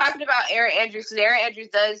not talking about Erin Andrews, because Erin Andrews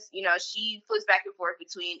does, she flips back and forth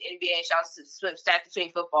between NBA and shouts to swim stats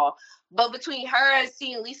between football. But between her,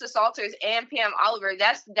 seeing Lisa Salters and Pam Oliver,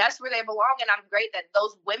 that's where they belong. And I'm great that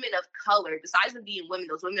those women of color, besides them being women,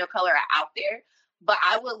 those women of color are out there. But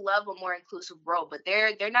I would love a more inclusive role, but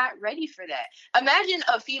they're not ready for that. Imagine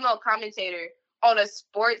a female commentator on a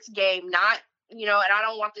sports game, not, and I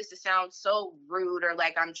don't want this to sound so rude or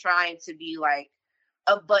like I'm trying to be like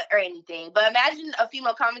a butt or anything, but imagine a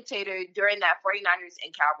female commentator during that 49ers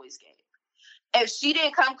and Cowboys game. If she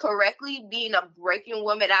didn't come correctly, being a breaking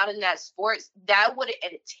woman out in that sports, that would have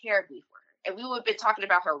ended terribly for her. And we would have been talking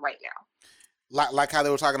about her right now. Like how they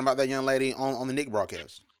were talking about that young lady on the Nick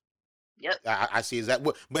broadcast. Yep. I see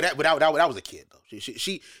exactly. But that was a kid though.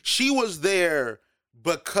 She was there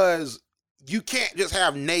because you can't just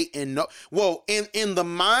have Nate and no. Well, in the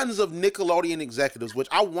minds of Nickelodeon executives, which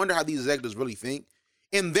I wonder how these executives really think.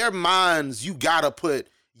 In their minds, you gotta put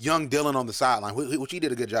young Dylan on the sideline, which he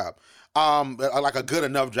did a good job, like a good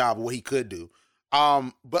enough job of what he could do.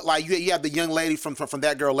 But like you have the young lady from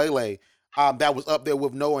That Girl Lele that was up there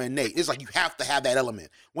with Noah and Nate. It's like you have to have that element.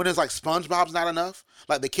 When it's like SpongeBob's not enough,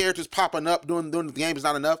 like the characters popping up during the game is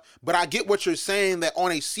not enough. But I get what you're saying, that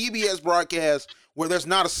on a CBS broadcast where there's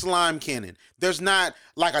not a slime cannon, there's not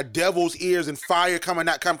like a devil's ears and fire coming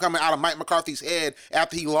out of Mike McCarthy's head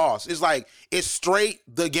after he lost. It's like it's straight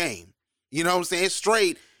the game. You know what I'm saying? It's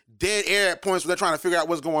straight dead air at points where they're trying to figure out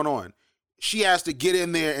what's going on. She has to get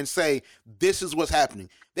in there and say, this is what's happening.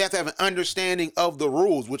 They have to have an understanding of the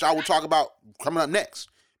rules, which I will talk about coming up next.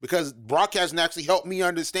 Because broadcasting actually helped me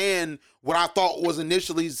understand what I thought was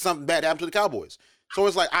initially something bad happened to the Cowboys. So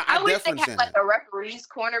it's like, I wish definitely they had like a referee's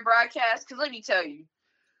corner broadcast, because let me tell you,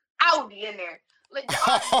 I would be in there.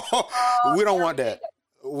 We don't want that.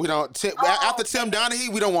 We don't. After Tim Donaghy,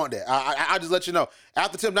 we don't want that. I just let you know.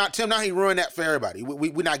 After Tim Donaghy ruined that for everybody.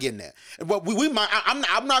 We're not getting that. But we might.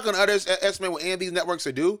 I'm not going to underestimate what any of these networks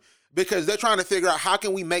are do, because they're trying to figure out how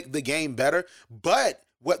can we make the game better. But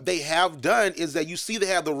what they have done is that you see they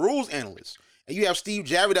have the rules analysts, and you have Steve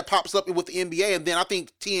Javie that pops up with the NBA, and then I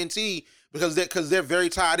think TNT, because they're very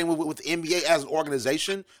tied in with the NBA as an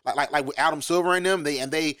organization, like with Adam Silver and them.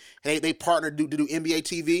 They partner to do NBA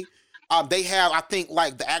TV. They have, I think,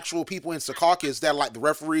 like the actual people in Secaucus that are like the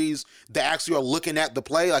referees that actually are looking at the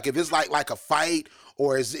play. Like if it's like a fight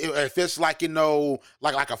or if it's like,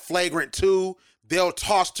 like a flagrant 2, they'll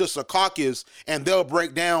toss to Secaucus and they'll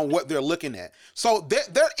break down what they're looking at. So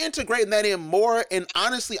they're integrating that in more. And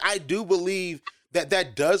honestly, I do believe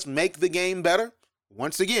that does make the game better.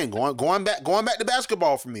 Once again, going back to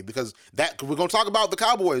basketball for me, because that we're going to talk about the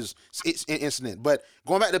Cowboys incident, but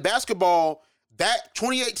going back to basketball, that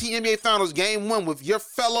 2018 NBA Finals game 1 with your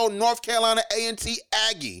fellow North Carolina A&T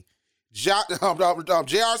Aggie,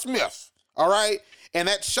 J.R. Smith, all right? And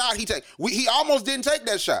that shot he almost didn't take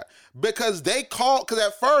that shot because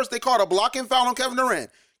at first they called a blocking foul on Kevin Durant.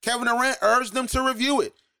 Kevin Durant urged them to review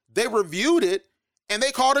it. They reviewed it, and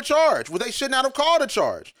they called a charge. Well, they should not have called a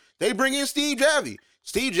charge. They bring in Steve Javie.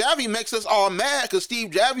 Steve Javie makes us all mad because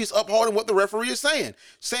Steve Javie is upholding what the referee is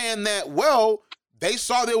saying that, well, they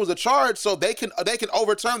saw there was a charge, so they can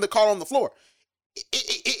overturn the call on the floor.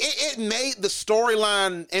 It made the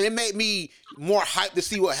storyline, and it made me more hyped to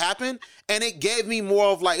see what happened, and it gave me more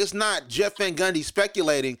of like, it's not Jeff Van Gundy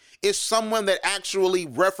speculating, it's someone that actually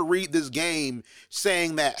refereed this game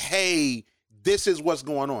saying that, hey, this is what's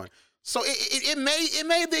going on. So it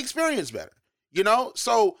made the experience better,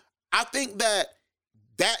 So I think that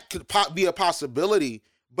could be a possibility,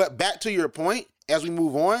 but back to your point, as we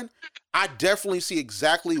move on, I definitely see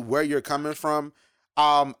exactly where you're coming from.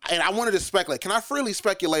 And I wanted to speculate. Can I freely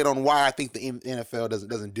speculate on why I think the NFL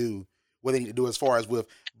doesn't do what they need to do as far as with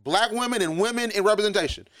black women and women in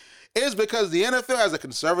representation? It is because the NFL has a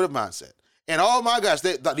conservative mindset. And oh my gosh,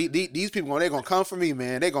 these people, they're going to come for me,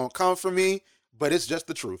 man. They're going to come for me, but it's just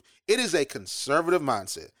the truth. It is a conservative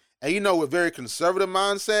mindset. And with very conservative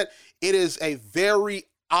mindset, it is a very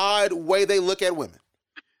odd way they look at women.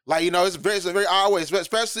 Like, it's a very odd way,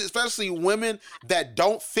 especially women that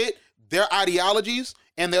don't fit their ideologies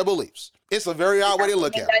and their beliefs. It's a very odd way to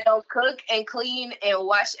look at it. That don't cook and clean and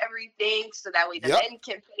wash everything so that way the men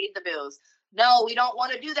can pay the bills. No, we don't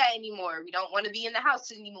want to do that anymore. We don't want to be in the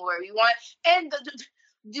house anymore. We want, and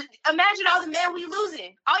imagine all the men we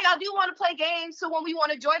losing. All y'all do want to play games, so when we want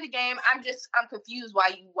to enjoy the game, I'm confused why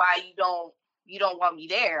you don't want me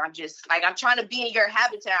there. I'm just like, I'm trying to be in your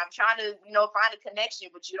habitat. I'm trying to, find a connection,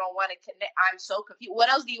 but you don't want to connect. I'm so confused. What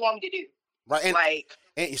else do you want me to do? Right.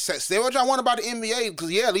 And say what y'all want about the NBA, because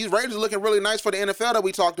these ratings are looking really nice for the NFL that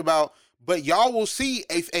we talked about, but y'all will see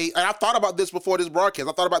and I thought about this before this broadcast.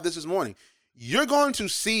 I thought about this morning. You're going to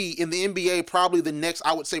see in the NBA probably the next,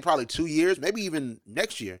 I would say probably 2 years, maybe even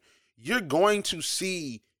next year, you're going to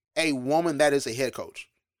see a woman that is a head coach.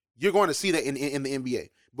 You're going to see that in the NBA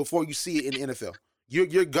before you see it in the NFL.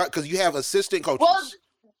 You're because you have assistant coaches. Well,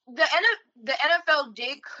 the NFL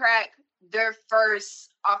did crack their first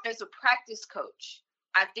offensive practice coach.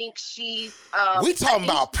 I think she's. We talking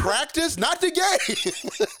about practice, not the game.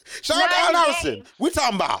 Shout out to Allen Iverson. We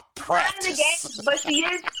talking about practice. Not the game, but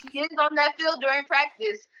she is on that field during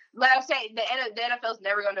practice. Like I'm saying, the NFL's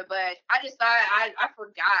never going to budge. I just thought I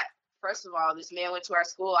forgot. First of all, this man went to our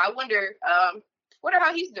school. I wonder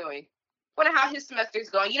how he's doing. Wonder how his semester's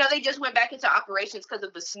going. They just went back into operations because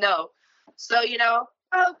of the snow. So I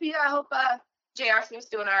hope J.R. Smith's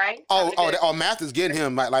doing all right. Math is getting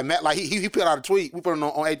him like Matt. Like he put out a tweet. We put it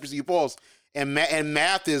on HBCU Pulse, and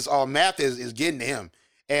Math is getting to him.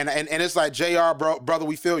 And it's like, JR, brother,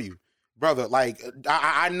 we feel you, brother. Like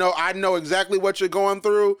I know exactly what you're going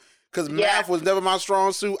through because math was never my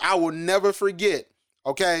strong suit. I will never forget.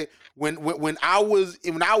 Okay, when I was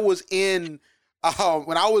in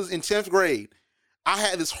 10th grade, I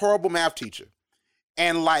had this horrible math teacher,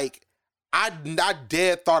 and like. I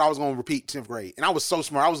dead thought I was going to repeat 10th grade. And I was so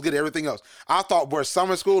smart. I was good at everything else. I thought,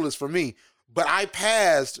 summer school is for me. But I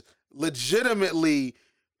passed legitimately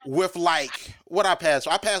with what I passed.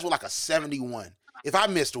 So I passed with a 71. If I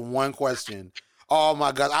missed one question, oh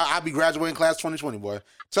my God, I'd be graduating class 2020, boy.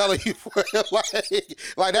 Telling you,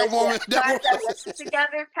 like that woman. Passes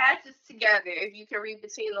together. If you can read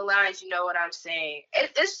between the lines, you know what I'm saying.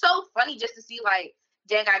 It's so funny just to see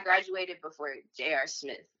Dang, I graduated before J.R.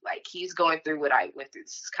 Smith. Like, he's going through what I went through.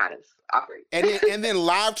 It's kind of awkward. And then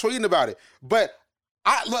live tweeting about it. But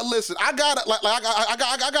listen, I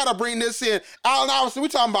gotta bring this in. Allen Iverson, we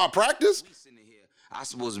talking about practice. We sitting here. I'm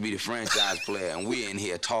supposed to be the franchise player, and we're in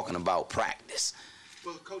here talking about practice.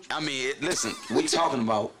 I mean, listen, we're talking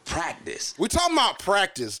about practice. We're talking about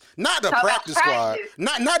practice, not the practice squad.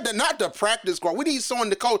 Not the practice squad. We need someone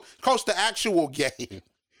to coach the actual game.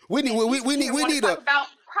 We need a.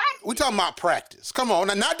 We talking about practice. Come on,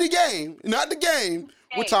 now, not the game.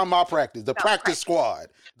 We're talking about practice. The practice squad,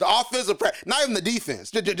 the offensive practice, not even the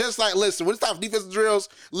defense. Just like, listen, when it's time for defensive drills,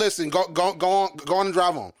 listen, go on and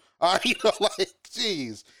drive on.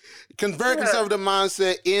 Geez. Very conservative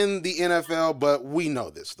mindset in the NFL, but we know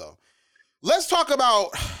this, though. Let's talk about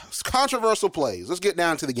controversial plays. Let's get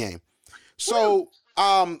down to the game. So,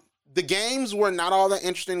 the games were not all that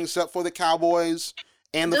interesting except for the Cowboys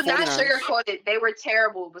and the 49ers. Do not sugarcoat it. They were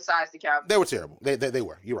terrible besides the Cowboys. They were terrible. They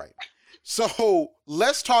were. You're right. So,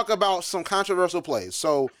 let's talk about some controversial plays.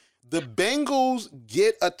 So, the Bengals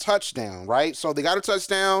get a touchdown, right? So, they got a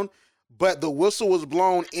touchdown, but the whistle was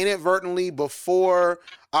blown inadvertently before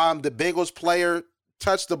the Bengals player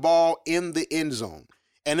touched the ball in the end zone.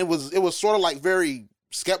 And it was sort of like very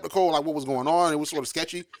skeptical, like what was going on. It was sort of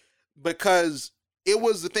sketchy because it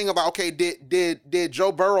was the thing about, okay, did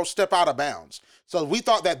Joe Burrow step out of bounds? So we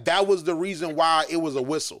thought that was the reason why it was a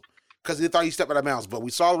whistle, because they thought he stepped out of bounds. But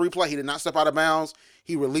we saw the replay. He did not step out of bounds.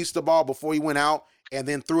 He released the ball before he went out and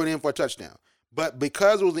then threw it in for a touchdown. But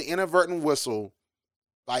because it was an inadvertent whistle,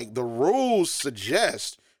 like the rules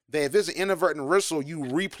suggest that if it's an inadvertent whistle, you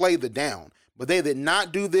replay the down. But they did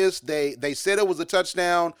not do this. They said it was a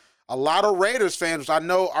touchdown. A lot of Raiders fans, which I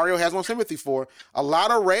know Ariel has no sympathy for, a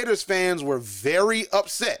lot of Raiders fans were very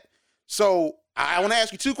upset. So I want to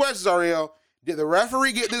ask you two questions, Ariel. Did the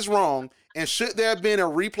referee get this wrong? And should there have been a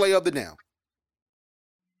replay of the down?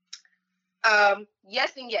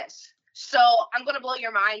 Yes and yes. So I'm going to blow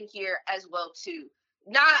your mind here as well, too.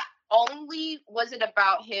 Not only was it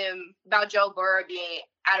about Joe Burrow being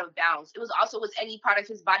out of bounds, it was any part of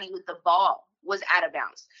his body with the ball was out of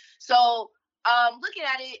bounds. So looking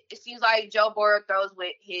at it, it seems like Joe Burrow throws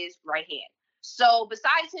with his right hand. So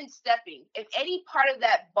besides him stepping, if any part of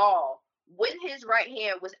that ball with his right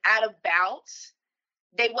hand was out of bounds,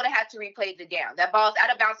 they would have had to replay the down. That ball is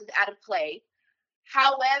out of bounds, it's out of play.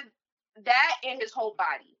 However, that and his whole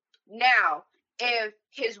body. Now, if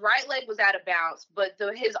his right leg was out of bounds, but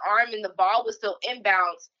his arm and the ball was still in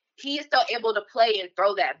bounds, he is still able to play and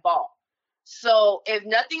throw that ball. So if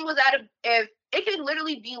nothing was if it could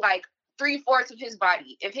literally be like 3/4 of his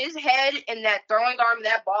body. If his head and that throwing arm,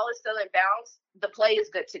 that ball is still in bounds, the play is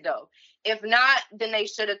good to go. If not, then they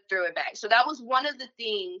should have threw it back. So that was one of the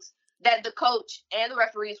things that the coach and the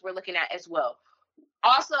referees were looking at as well.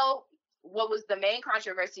 Also, what was the main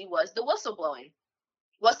controversy was the whistle blowing.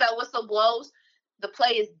 Once that whistle blows, the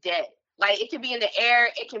play is dead. Like, it can be in the air,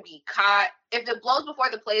 it can be caught. If it blows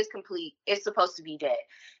before the play is complete, it's supposed to be dead.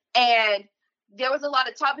 And there was a lot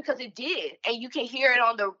of talk because it did. And you can hear it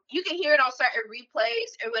on certain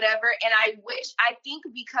replays or whatever. And I think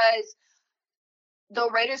because the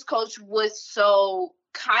Raiders coach was so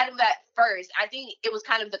kind of at first, I think it was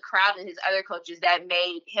kind of the crowd and his other coaches that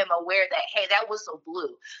made him aware that, hey, that whistle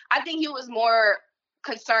blew. I think he was more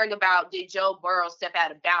concerned about did Joe Burrow step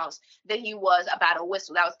out of bounds than he was about a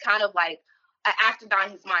whistle. That was kind of like an afterthought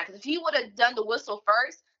in his mind. Because if he would have done the whistle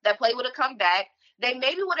first, that play would have come back. They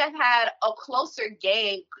maybe would have had a closer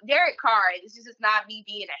game. Derek Carr, this is just not me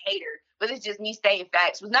being a hater, but it's just me stating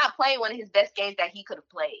facts, was not playing one of his best games that he could have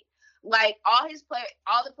played. Like, all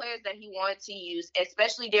the players that he wanted to use,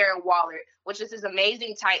 especially Darren Waller, which is his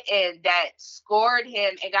amazing tight end that scored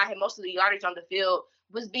him and got him most of the yardage on the field,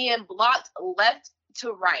 was being blocked left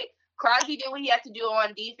to right. Crosby did what he had to do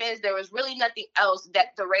on defense. There was really nothing else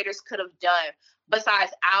that the Raiders could have done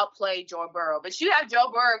besides outplay Joe Burrow. But you have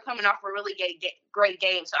Joe Burrow coming off a really great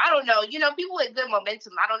game. So I don't know. People with good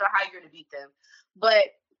momentum, I don't know how you're going to beat them. But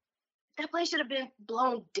that play should have been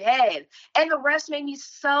blown dead. And the refs made me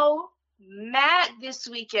so mad this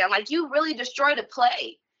weekend. Like, you really destroyed a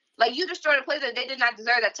play. Like, you destroyed a play that they did not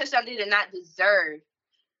deserve. That touchdown they did not deserve.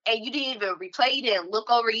 And you didn't even replay. You didn't look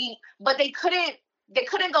over. But they couldn't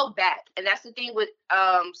go back. And that's the thing with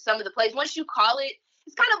some of the plays. Once you call it,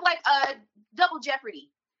 it's kind of like a double jeopardy.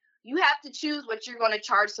 You have to choose what you're going to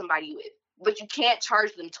charge somebody with, but you can't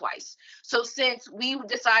charge them twice. So since we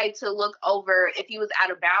decided to look over if he was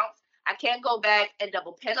out of bounds, I can't go back and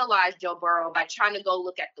double penalize Joe Burrow by trying to go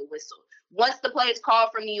look at the whistle. Once the play is called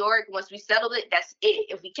from New York, once we settled it, that's it.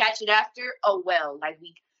 If we catch it after, oh well. Like,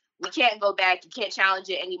 we can't go back. You can't challenge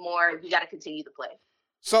it anymore. We got to continue the play.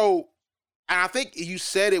 So, and I think you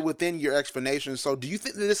said it within your explanation. So do you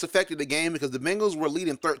think that this affected the game? Because the Bengals were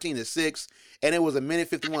leading 13-6, and it was a minute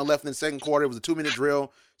 51 left in the second quarter. It was a 2-minute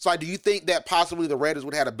drill. So do you think that possibly the Raiders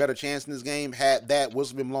would have had a better chance in this game had that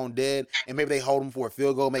whistle been blown dead, and maybe they hold them for a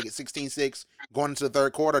field goal, make it 16-6 going into the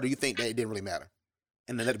third quarter? Or do you think that it didn't really matter?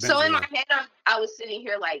 And then so in my head, I was sitting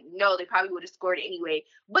here like, no, they probably would have scored anyway.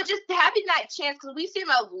 But just having that chance, because we've seen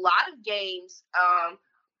a lot of games,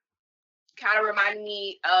 kind of reminded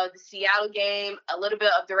me of the Seattle game, a little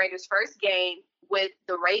bit of the Raiders' first game, with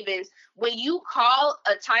the Ravens, when you call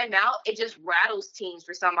a timeout, it just rattles teams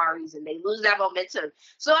for some odd reason. They lose that momentum.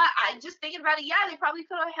 So I just thinking about it, yeah, they probably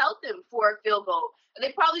could have held them for a field goal.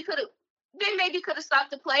 They probably could have. They maybe could have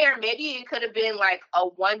stopped the play, or maybe it could have been like a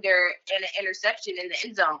wonder and an interception in the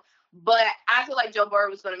end zone. But I feel like Joe Burrow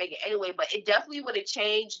was going to make it anyway. But it definitely would have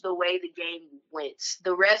changed the way the game went.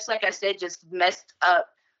 The refs, like I said, just messed up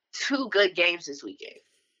 2 good games this weekend.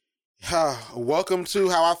 Welcome to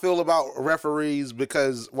how I feel about referees,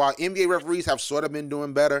 because while NBA referees have sort of been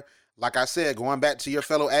doing better, like I said, going back to your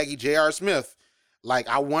fellow Aggie J.R. Smith, like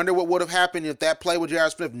I wonder what would have happened if that play with J.R.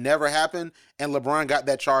 Smith never happened and LeBron got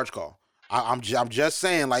that charge call. I'm just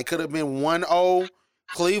saying, like, could have been 1-0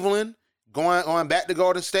 Cleveland going on back to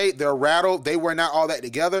Golden State. They're rattled. They were not all that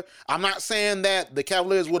together. I'm not saying that the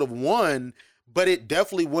Cavaliers would have won, but it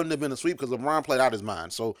definitely wouldn't have been a sweep because LeBron played out his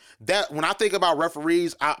mind. So that when I think about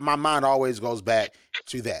referees, my mind always goes back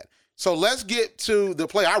to that. So let's get to the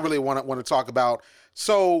play I really want to talk about.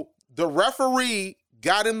 So the referee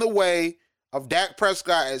got in the way of Dak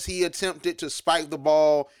Prescott as he attempted to spike the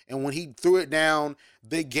ball, and when he threw it down,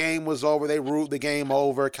 the game was over. They ruled the game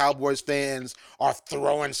over. Cowboys fans are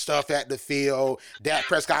throwing stuff at the field. Dak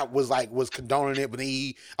Prescott was condoning it, but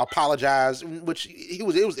he apologized, which it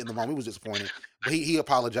was in the moment. He was disappointed, but he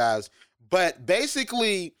apologized. But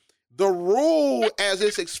basically, the rule as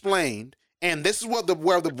it's explained, and this is where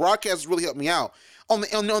the broadcast really helped me out on the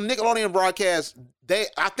Nickelodeon broadcast.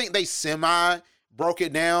 I think they semi broke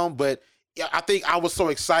it down, but I think I was so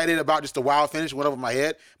excited about just the wild finish went over my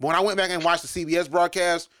head. But when I went back and watched the CBS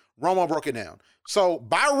broadcast, Romo broke it down. So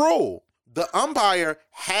by rule, the umpire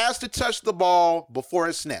has to touch the ball before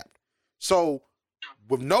it's snapped. So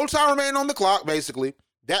with no time remaining on the clock, basically,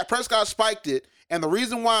 Dak Prescott spiked it. And the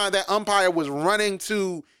reason why that umpire was running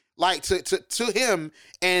to him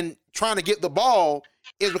and trying to get the ball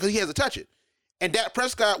is because he has to touch it. And Dak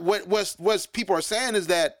Prescott, what people are saying is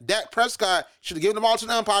that Dak Prescott should have given the ball to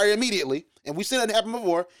the umpire immediately. And we've seen that happen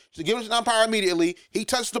before. Should have given it to the umpire immediately. He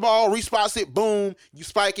touched the ball, respots it, boom, you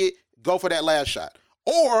spike it, go for that last shot.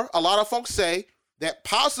 Or a lot of folks say that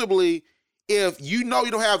possibly if you know you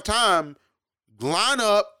don't have time, line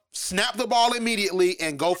up, snap the ball immediately,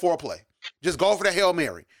 and go for a play. Just go for the Hail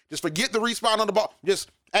Mary. Just forget the respawn on the ball. Just,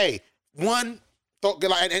 and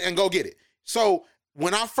go get it. So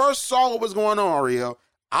when I first saw what was going on, Ariel,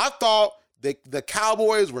 I thought the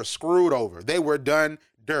Cowboys were screwed over. They were done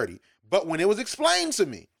dirty. But when it was explained to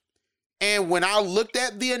me, and when I looked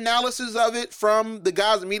at the analysis of it from the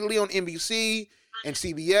guys immediately on NBC and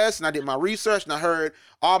CBS, and I did my research, and I heard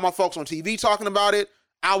all my folks on TV talking about it,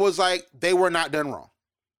 I was like, they were not done wrong.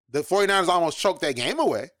 The 49ers almost choked that game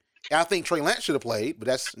away. And I think Trey Lance should have played, but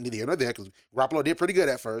that's neither here nor there because Garoppolo did pretty good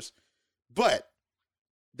at first. But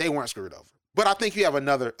they weren't screwed over. But I think you have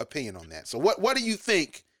another opinion on that. So what do you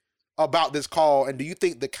think about this call, and do you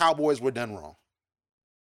think the Cowboys were done wrong?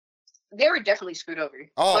 They were definitely screwed over.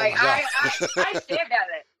 Oh, like, my God. I said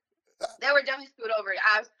that. They were definitely screwed over.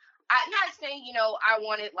 I'm not saying, I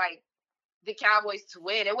wanted, the Cowboys to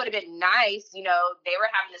win. It would have been nice. They were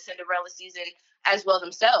having a Cinderella season as well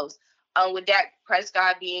themselves. With Dak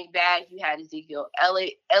Prescott being back, you had Ezekiel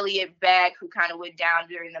Elliott back, who kind of went down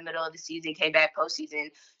during the middle of the season, came back postseason.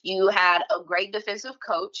 You had a great defensive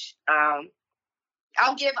coach.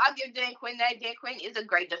 I'll give Dan Quinn that. Dan Quinn is a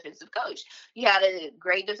great defensive coach. You had a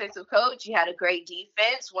great defensive coach. You had a great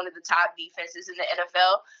defense, one of the top defenses in the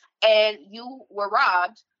NFL, and you were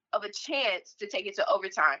robbed of a chance to take it to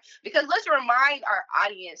overtime. Because let's remind our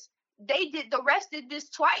audience, the refs did this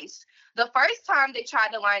twice. The first time they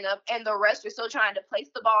tried to line up, and the refs were still trying to place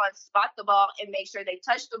the ball and spot the ball and make sure they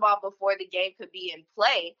touched the ball before the game could be in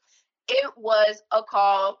play. It was a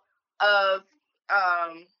call of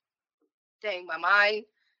my mind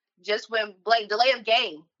just went blank. Delay of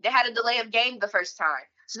game. They had a delay of game the first time.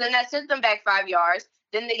 So then that sent them back 5 yards.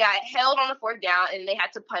 Then they got held on the 4th down, and they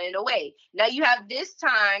had to punt it away. Now you have this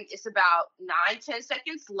time, it's about 9-10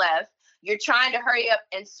 seconds left. You're trying to hurry up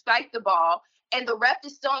and spike the ball, and the ref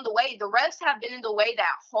is still in the way. The refs have been in the way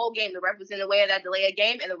that whole game. The ref was in the way of that delay of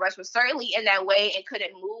game, and the refs were certainly in that way and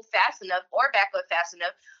couldn't move fast enough or back up fast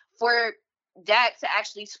enough for Dak to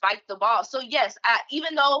actually spike the ball. So, yes,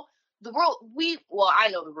 even though the rule, I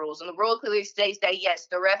know the rules, and the rule clearly states that, yes,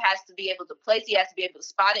 the ref has to be able to place it, has to be able to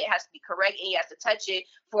spot it, has to be correct, and he has to touch it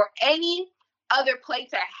for any other play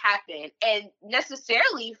to happen, and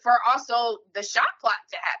necessarily for also the shot clock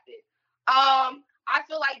to happen. I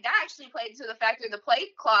feel like that actually played into the factor the play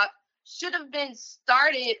clock should have been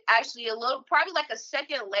started actually probably like a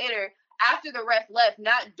second later after the ref left,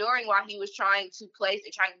 not during while he was trying to place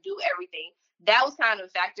and trying to do everything. That was kind of a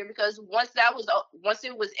factor because once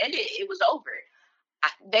it was ended, it was over.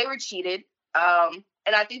 they were cheated.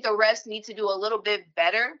 And I think the refs need to do a little bit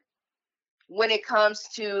better when it comes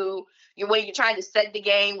to when you're trying to set the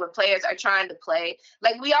game, when players are trying to play.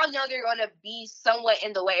 Like, we all know they're going to be somewhat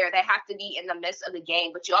in the way, or they have to be in the midst of the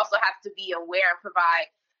game, but you also have to be aware and provide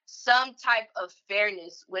some type of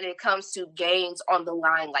fairness when it comes to games on the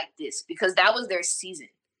line like this, because that was their season.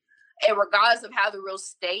 And regardless of how the rules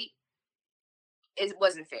state, it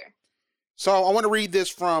wasn't fair. So I want to read this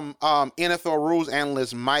from NFL rules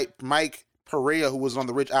analyst Mike Pereira, who was on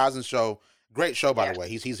the Rich Eisen show. Great show, by the way.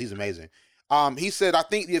 He's amazing. He said, I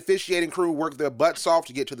think the officiating crew worked their butts off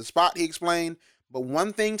to get to the spot, he explained. But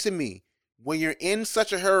one thing to me, when you're in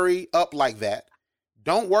such a hurry up like that,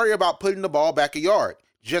 don't worry about putting the ball back a yard.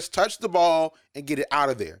 Just touch the ball and get it out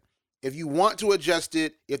of there. If you want to adjust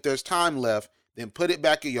it, if there's time left, then put it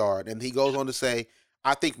back a yard. And he goes on to say,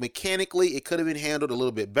 I think mechanically it could have been handled a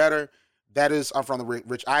little bit better. That is from the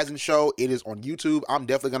Rich Eisen show. It is on YouTube. I'm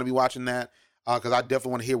definitely going to be watching that because I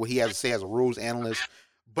definitely want to hear what he has to say as a rules analyst.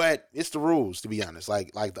 But it's the rules, to be honest.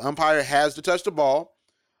 Like the umpire has to touch the ball.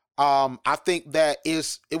 I think that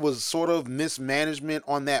it was sort of mismanagement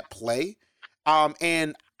on that play.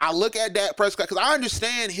 And I look at Dak Prescott because I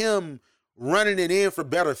understand him running it in for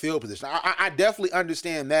better field position. I definitely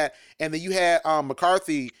understand that. And then you had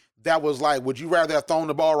McCarthy that was like, would you rather have thrown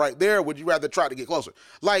the ball right there? Or would you rather try to get closer?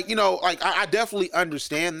 I definitely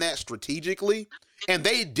understand that strategically. And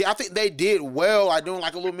I think they did well, like doing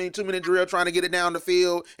like a little mini 2-minute drill, trying to get it down the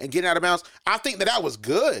field and getting out of bounds. I think that was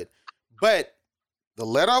good. But the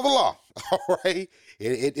letter of the law, all right,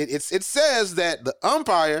 it says that the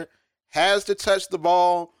umpire has to touch the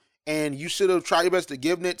ball, and you should have tried your best to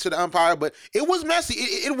give it to the umpire. But it was messy.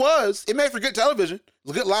 It made for good television. It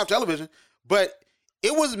was good live television. But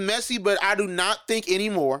it was messy, but I do not think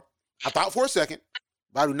anymore. I thought for a second,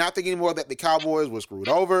 but I do not think anymore that the Cowboys were screwed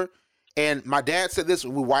over. And my dad said this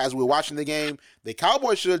as we were watching the game. The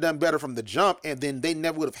Cowboys should have done better from the jump, and then they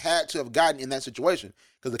never would have had to have gotten in that situation.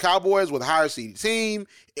 Because the Cowboys were the higher seeded team.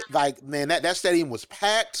 That stadium was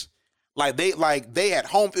packed. They had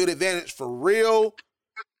home field advantage for real.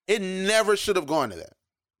 It never should have gone to that.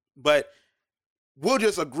 But we'll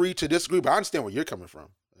just agree to disagree. But I understand where you're coming from.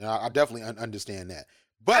 I definitely understand that.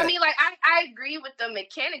 But I mean, I agree with the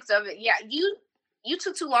mechanics of it. Yeah, you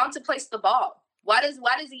took too long to place the ball. Why does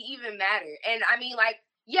it even matter? And I mean,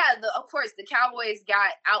 of course, the Cowboys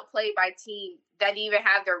got outplayed by a team that didn't even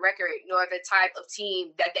have their record nor the type of team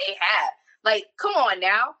that they have. Like, come on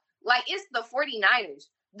now. Like, it's the 49ers.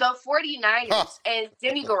 The 49ers and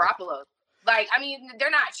Jimmy Garoppolo. Like, I mean, they're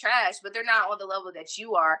not trash, but they're not on the level that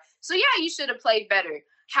you are. So, yeah, you should have played better.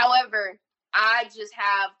 However, I just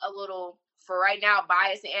have a little, for right now,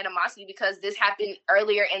 bias and animosity because this happened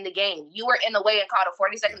earlier in the game. You were in the way and caught a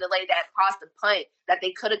 40-second delay that cost a punt that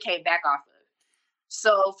they could have came back off of.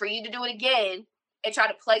 So for you to do it again and try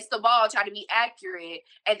to place the ball, try to be accurate,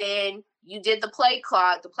 and then you did the play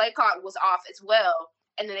clock was off as well,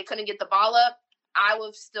 and then they couldn't get the ball up, I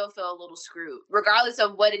would still feel a little screwed, regardless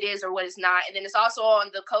of what it is or what it's not. And then it's also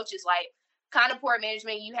on the coaches, kind of poor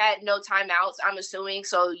management. You had no timeouts, I'm assuming,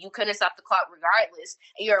 so you couldn't stop the clock regardless.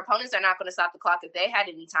 And your opponents are not going to stop the clock if they had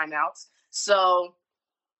any timeouts. So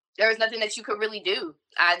there was nothing that you could really do.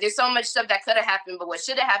 There's so much stuff that could have happened, but what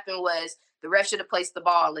should have happened was the ref should have placed the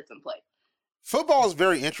ball and let them play. Football is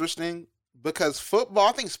very interesting because football,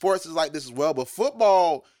 I think sports is like this as well, but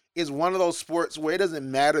football is one of those sports where it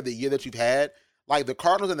doesn't matter the year that you've had. Like the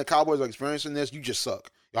Cardinals and the Cowboys are experiencing this, you just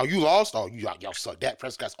suck. Y'all, you lost? Oh, y'all suck. Dak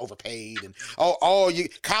Prescott's overpaid. And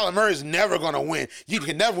Kyler Murray's never going to win. You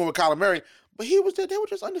can never win with Kyler Murray. But they were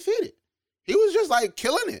just undefeated. He was just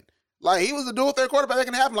killing it. Like he was a dual third quarterback that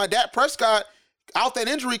can happen. Like Dak Prescott, out that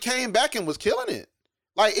injury, came back and was killing it.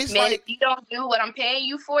 Like it's Man, if you don't do what I'm paying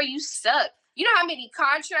you for, you suck. You know how many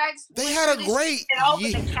contracts they had a great over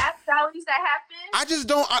the cap salaries that happened? I just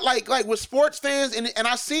don't like with sports fans, and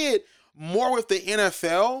I see it more with the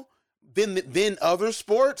NFL than other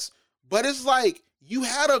sports, but it's like you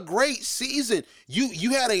had a great season.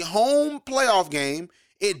 You had a home playoff game.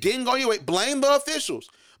 It didn't go your way. Blame the officials.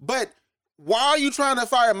 But why are you trying to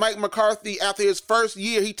fire Mike McCarthy after his first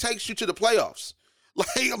year? He takes you to the playoffs.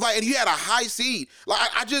 And you had a high seed.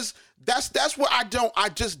 That's what I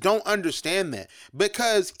just don't understand that.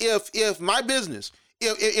 Because if my business,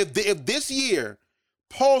 if this year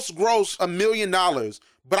Pulse grossed $1 million,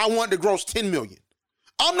 but I wanted to gross $10 million,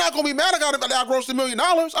 I'm not gonna be mad about that I grossed $1 million.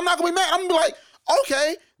 I'm not gonna be mad. I'm gonna be like,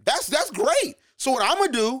 okay, that's great. So what I'm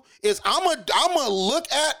gonna do is I'm gonna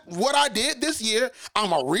look at what I did this year. I'm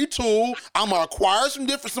gonna retool. I'm gonna acquire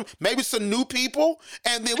maybe some new people,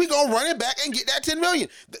 and then we gonna run it back and get that $10 million.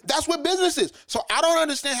 That's what business is. So I don't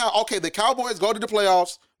understand how. Okay, the Cowboys go to the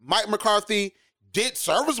playoffs. Mike McCarthy did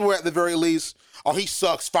serviceable at the very least. Oh, he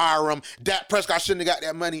sucks. Fire him. Dak Prescott shouldn't have got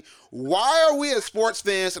that money. Why are we as sports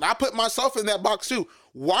fans, and I put myself in that box too,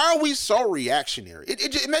 why are we so reactionary?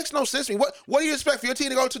 It makes no sense to me. What do you expect for your team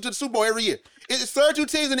to go to the Super Bowl every year? It's 32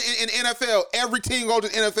 teams in NFL. Every team goes to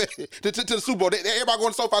the NFL to the Super Bowl. Everybody going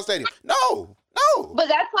to SoFi Stadium. No. But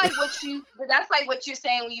that's like what you're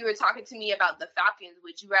saying when you were talking to me about the Falcons.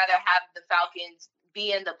 Would you rather have the Falcons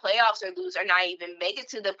be in the playoffs or lose, or not even make it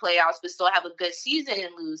to the playoffs but still have a good season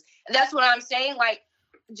and lose? And that's what I'm saying. Like,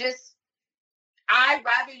 just I'd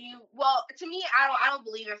rather you. Well, to me, I don't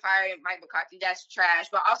believe in firing Mike McCarthy. That's trash.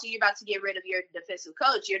 But also, you're about to get rid of your defensive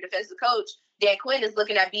coach. Your defensive coach, Dan Quinn, is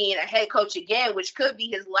looking at being a head coach again, which could be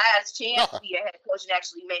his last chance to be a head coach and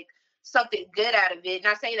actually make something good out of it.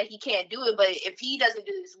 Not saying that he can't do it, but if he doesn't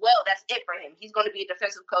do this well, that's it for him. He's going to be a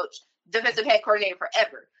defensive coach, defensive head coordinator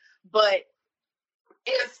forever. But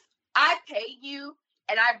if I pay you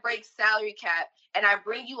and I break salary cap and I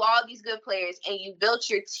bring you all these good players and you built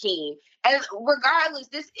your team, and regardless,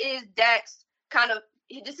 this is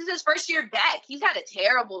his first year back. He has a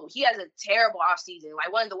terrible offseason,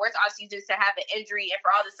 like one of the worst off seasons to have an injury and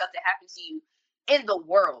for all the stuff that happens to you in the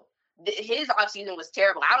world. His offseason was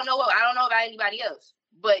terrible. I don't know about anybody else,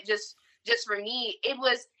 but just for me,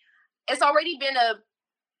 it's already been a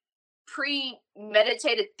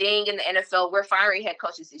premeditated thing in the NFL. We're firing head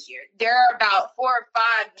coaches this year. There are about 4 or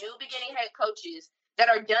 5 new beginning head coaches that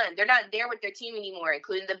are done. They're not there with their team anymore,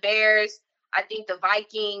 including the Bears, I think the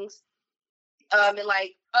Vikings, and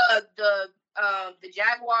the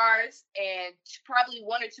Jaguars, and probably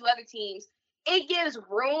 1 or 2 other teams. It gives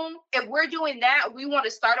room. If we're doing that, we want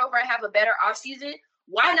to start over and have a better offseason.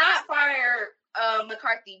 Why not fire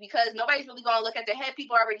McCarthy? Because nobody's really going to look at the head.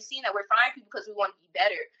 People are already seeing that we're firing people because we want to be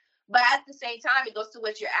better. But at the same time, it goes to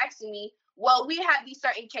what you're asking me. Well, we have these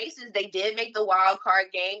certain cases. They did make the wild card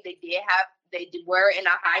game. They were in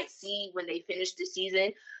a high seed when they finished the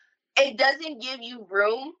season. It doesn't give you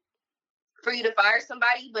room for you to fire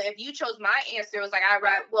somebody. But if you chose my answer, it was like,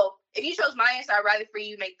 if you chose my answer, I'd rather for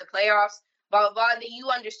you make the playoffs, blah, blah, blah, then you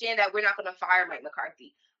understand that we're not going to fire Mike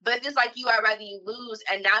McCarthy. But if it's like you, I'd rather you lose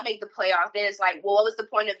and not make the playoffs, then it's like, well, what was the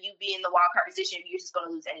point of you being in the wild card position if you're just going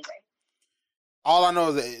to lose anyway? All I know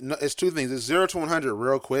is that it's 2 things. It's 0 to 100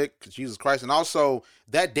 real quick, because Jesus Christ. And also,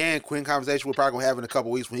 that Dan Quinn conversation we're probably going to have in a couple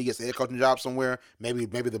weeks when he gets the head coaching job somewhere, maybe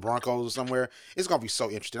the Broncos or somewhere. It's going to be so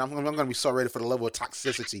interesting. I'm going to be so ready for the level of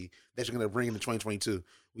toxicity that you're going to bring into 2022.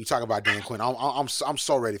 We talk about Dan Quinn. I'm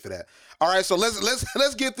so ready for that. All right, so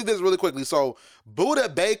let's get through this really quickly. So,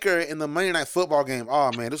 Budda Baker in the Monday Night Football game.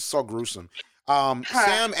 Oh, man, this is so gruesome.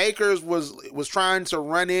 Sam Akers was trying to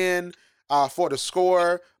run in for the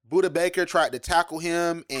score. Budda Baker tried to tackle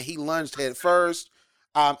him, and he lunged head first,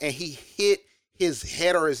 and he hit his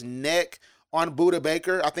head or his neck on Budda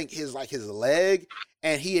Baker. I think his leg,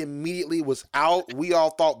 and he immediately was out. We all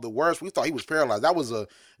thought the worst. We thought he was paralyzed. That was a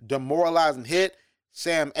demoralizing hit.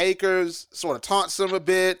 Sam Akers sort of taunts him a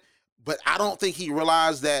bit, but I don't think he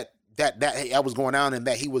realized that was going on and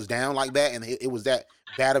that he was down like that, and it was that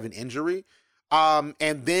bad of an injury.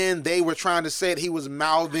 And then they were trying to say that he was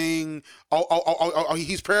mouthing, oh,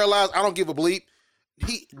 he's paralyzed. I don't give a bleep.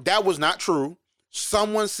 That was not true.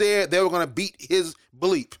 Someone said they were going to beat his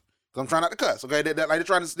bleep. I'm trying not to cuss, okay? They were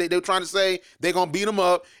trying to say they're going to beat him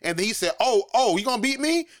up. And then he said, oh, you going to beat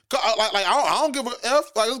me? I don't give a F.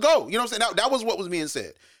 Like, let's go. You know what I'm saying? That was what was being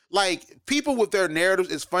said. Like, people with their narratives,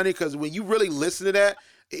 it's funny because when you really listen to that,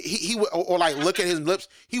 he or like look at his lips,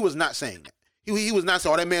 he was not saying that. He was not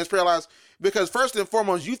saying, oh, that man's paralyzed. Because first and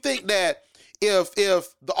foremost, you think that if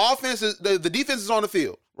the offense is the defense is on the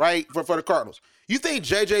field, right, for the Cardinals, you think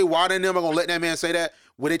J.J. Watt and them are gonna let that man say that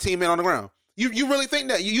with a teammate on the ground? You really think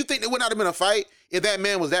that? You think there would not have been a fight if that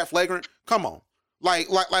man was that flagrant? Come on,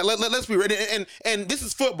 let's be ready. And this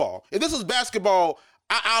is football. If this was basketball,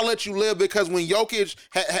 I'll let you live, because when Jokic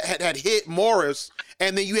had hit Morris,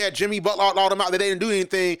 and then you had Jimmy Butler all them out that they didn't do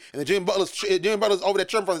anything, and then Jimmy Butler's over there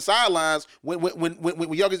tripping from the sidelines when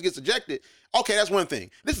Jokic gets ejected. Okay, that's one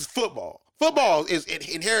thing. This is football. Football is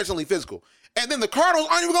inherently physical. And then the Cardinals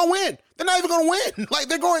aren't even gonna win. They're not even gonna win. Like,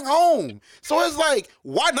 they're going home. So it's like,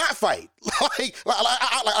 why not fight?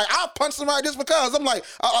 I'll punch somebody just because. I'm like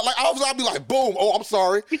I'll be like, boom. Oh, I'm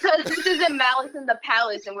sorry. Because this isn't Malice in the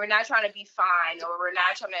Palace, and we're not trying to be fine, or we're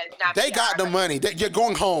not trying to not. They got the money. You're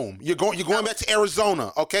going home. You're going back to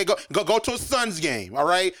Arizona. Okay, go to a Suns game. All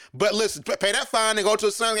right, but listen, pay that fine and go to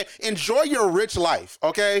a Suns game. Enjoy your rich life.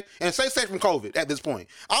 Okay, and stay safe from COVID at this point.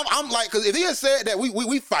 I'm like, because if he had said that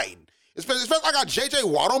we fighting, especially I got JJ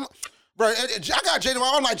Watt. Bro, I got JJ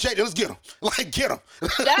Watt. I'm like, JJ, let's get him. Like, get him.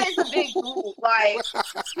 That is a big move. Like,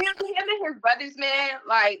 him and his brothers, man.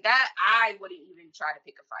 Like that, I wouldn't even try to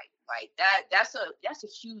pick a fight. Like that's a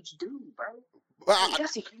huge dude, bro.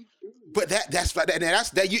 That's a huge dude. But that's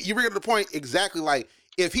you bring up the point exactly. Like,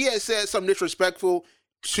 if he had said something disrespectful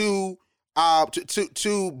to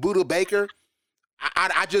Budda Baker,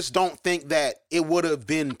 I just don't think that it would have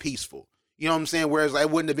been peaceful. You know what I'm saying? Whereas it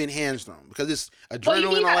wouldn't have been hands thrown because it's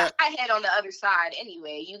adrenaline and all that. I had on the other side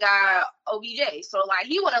anyway. You got OBJ, so like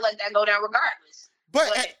he would have let that go down regardless. But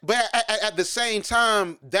at the same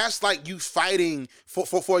time, that's like you fighting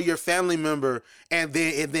for your family member, and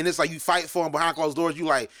then it's like you fight for him behind closed doors. You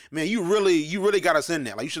like, man, you really got us in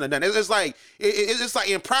there. Like, you shouldn't have done it. It's like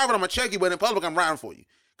in private I'm gonna check you, but in public I'm riding for you.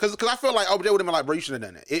 Because I feel like OBJ would have been like, bro, you shouldn't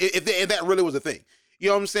have done that. If that really was a thing. You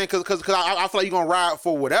know what I'm saying? Because I feel like you're going to ride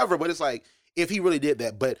for whatever, but it's like, if he really did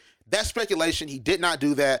that. But that's speculation. He did not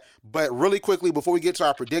do that. But really quickly, before we get to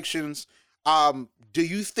our predictions, do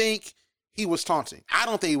you think he was taunting? I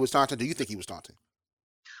don't think he was taunting. Do you think he was taunting?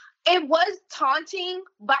 It was taunting,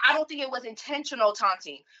 but I don't think it was intentional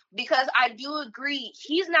taunting. Because I do agree,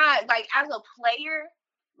 he's not, like, as a player,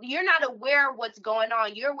 you're not aware of what's going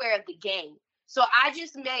on. You're aware of the game. So I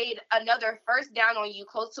just made another first down on you,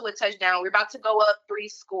 close to a touchdown. We're about to go up 3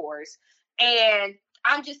 scores. And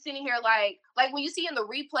I'm just sitting here like when you see in the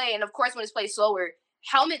replay, and of course when it's played slower,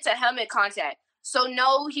 helmet to helmet contact. So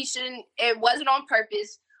no, he shouldn't. It wasn't on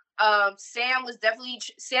purpose. Sam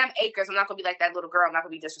Akers. I'm not going to be like that little girl. I'm not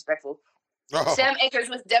going to be disrespectful. Oh. Sam Akers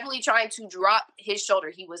was definitely trying to drop his shoulder.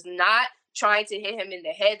 He was not trying to hit him in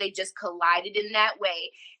the head. They just collided in that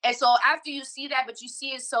way. And so after you see that, but you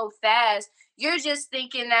see it so fast, you're just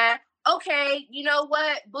thinking that, okay, you know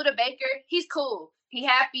what? Budda Baker, he's cool. He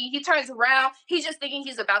happy. He turns around. He's just thinking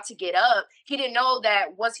he's about to get up. He didn't know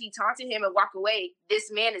that once he taunted him and walk away,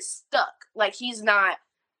 this man is stuck. Like, he's not,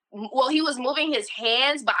 well, he was moving his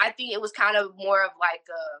hands, but I think it was kind of more of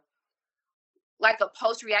like a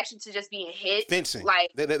post reaction to just being hit. Fencing.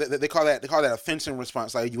 Like they call that a fencing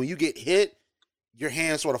response. Like, when you get hit, your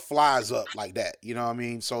hand sort of flies up like that. You know what I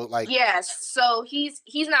mean? So like, yes. So he's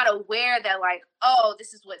not aware that, like, oh,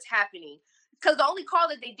 this is what's happening. Because the only call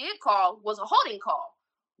that they did call was a holding call,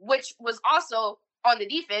 which was also on the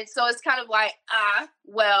defense. So it's kind of like,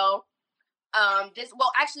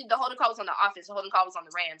 actually the holding call was on the offense. The holding call was on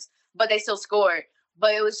the Rams, but they still scored.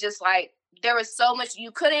 But it was just like, there was so much,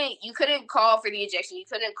 you couldn't call for the ejection. You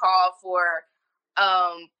couldn't call for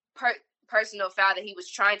personal foul that he was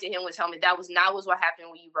trying to hit him with helmet. That was not what happened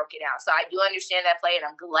when you broke it out. So I do understand that play, and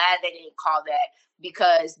I'm glad they didn't call that,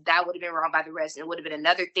 because that would have been wrong by the refs, and it would have been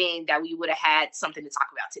another thing that we would have had something to talk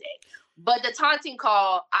about today. But the taunting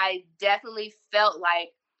call, I definitely felt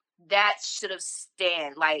like that should have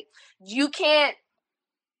stand. Like, if you can't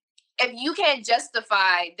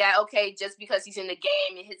justify that, okay, just because he's in the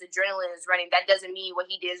game and his adrenaline is running, that doesn't mean what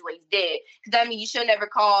he did is what he did. Because that means you should never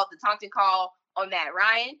call the taunting call on Matt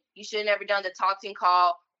Ryan. You should have never done the taunting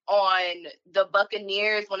call on the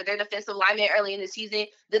Buccaneers, one of their defensive linemen early in the season.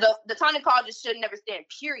 The taunting call just should never stand,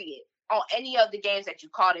 period, on any of the games that you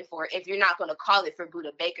called it for, if you're not going to call it for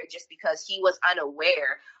Budda Baker just because he was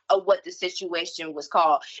unaware of what the situation was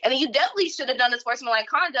called. And then you definitely should have done the sportsmanlike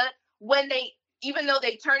conduct when even though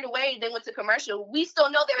they turned away, they went to commercial, we still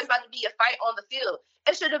know there was about to be a fight on the field.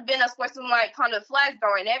 It should have been a sportsmanlike conduct flag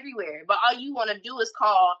throwing everywhere. But all you want to do is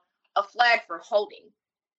call a flag for holding.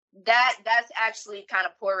 That's actually kind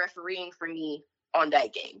of poor refereeing for me on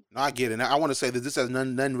that game. No, I get it. Now, I want to say that this has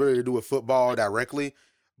nothing really to do with football directly,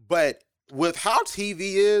 but with how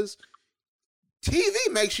TV is, TV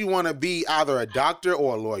makes you want to be either a doctor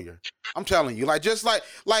or a lawyer. I'm telling you, like when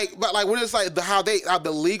it's like how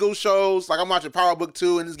the legal shows, like I'm watching Power Book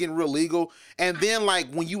 2 and it's getting real legal. And then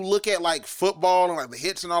like when you look at like football and like the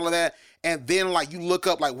hits and all of that, and then like you look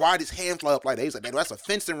up like why does hand fly up like that? He's like, that's a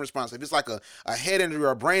fencing response. If it's like a head injury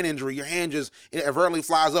or a brain injury, your hand just inadvertently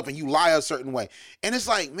flies up and you lie a certain way. And it's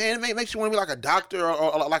like, man, it makes you want to be like a doctor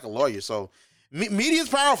or like a lawyer. So media is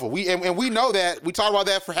powerful. We know that. We talked about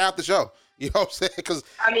that for half the show. You know what I'm saying? Because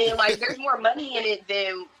I mean, like, there's more money in it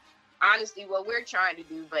than honestly what we're trying to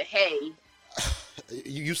do. But hey,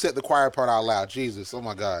 You said the quiet part out loud. Jesus, oh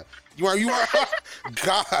my God. You are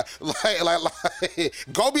God, like,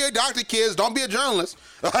 go be a doctor, kids. Don't be a journalist.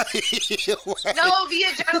 No, be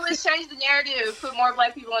a journalist, change the narrative, put more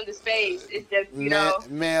black people into space. It's just,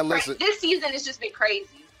 man, listen. This season has just been crazy.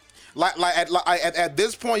 At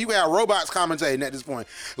this point, you got robots commentating at this point.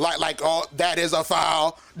 Oh, that is a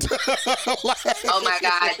foul. Oh my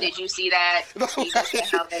God, did you see that?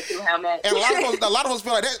 Helmet. And a lot of us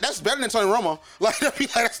feel like that's better than Tony Romo.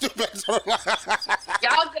 That's too better than Tony Romo.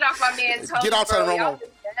 Y'all get off my man Tony. Get off Tony Romo.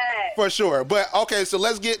 For sure. But okay, so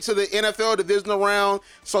let's get to the NFL divisional round.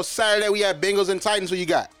 So Saturday we have Bengals and Titans. Who you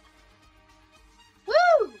got?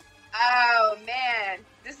 Woo! Oh man.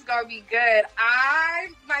 This is going to be good. I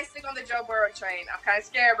might stick on the Joe Burrow train. I'm kind of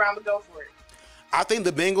scared, but I'm going to go for it. I think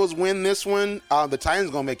the Bengals win this one. The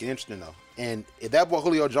Titans going to make it interesting, though. And if that boy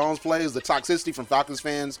Julio Jones plays, the toxicity from Falcons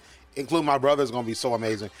fans, including my brother, is going to be so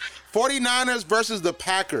amazing. 49ers versus the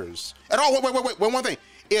Packers. And wait, one thing.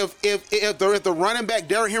 If the running back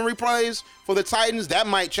Derrick Henry plays for the Titans, that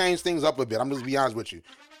might change things up a bit. I'm just be honest with you.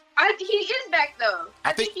 I think he is back, though.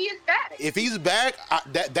 I think he is back. If he's back,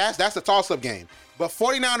 that's a toss-up game. But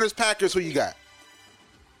 49ers, Packers, who you got?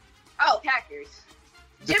 Oh, Packers.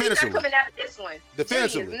 Jimmy's not coming out of this one.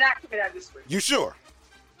 Definitively. Jimmy is not coming out of this one. You sure?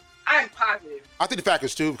 I'm positive. I think the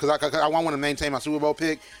Packers, too, because I want to maintain my Super Bowl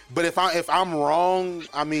pick. But if I'm wrong,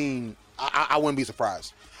 I mean, I wouldn't be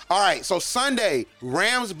surprised. All right, so Sunday,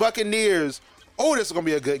 Rams, Buccaneers. Oh, this is going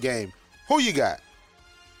to be a good game. Who you got?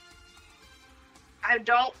 I'm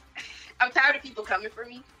tired of people coming for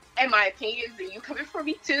me and my opinions and you coming for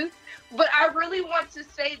me too. But I really want to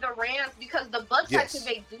say the Rams because the Bucs had to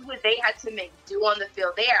make do what they had to make do on the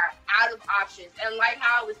field. They are out of options. And like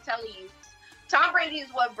how I was telling you, Tom Brady is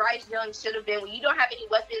what Bryce Young should have been. When you don't have any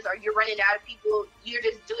weapons or you're running out of people, you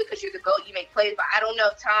just do it because you're the GOAT. You make plays. But I don't know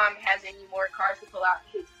if Tom has any more cards to pull out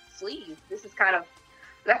his sleeve. This is kind of,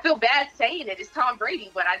 I feel bad saying it. It's Tom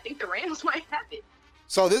Brady, but I think the Rams might have it.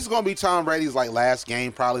 So this is going to be Tom Brady's last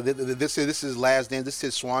game probably. This is his last dance. This is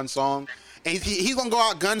his swan song. And he's going to go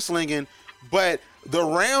out gunslinging. But the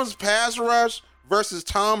Rams pass rush versus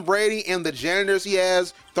Tom Brady and the janitors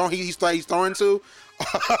he's throwing to.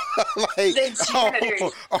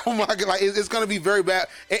 Oh my God. It's going to be very bad.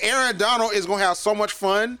 And Aaron Donald is going to have so much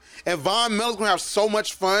fun. And Von Miller's going to have so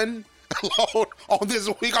much fun on this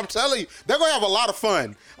week. I'm telling you, they're going to have a lot of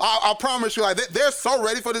fun. I promise you, they're so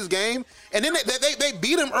ready for this game. And then they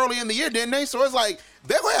beat him early in the year, didn't they? So it's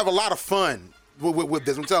they're going to have a lot of fun with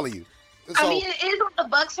this, I'm telling you. So, I mean, it is on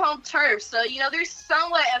the Bucs' home turf, so there's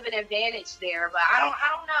somewhat of an advantage there. But I don't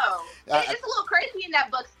know. It's a little crazy in that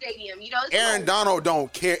Bucs stadium. Aaron Donald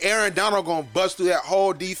don't care. Aaron Donald gonna bust through that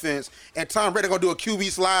whole defense, and Tom Brady gonna do a QB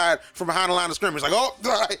slide from behind the line of scrimmage. He gonna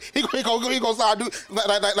slide.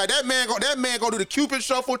 That man gonna do the Cupid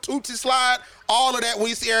shuffle, Tootsie slide, all of that. When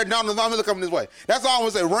you see Aaron Donald, I'm gonna come this way. That's all I'm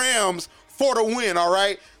gonna say. Rams for the win. All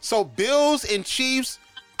right. So Bills and Chiefs.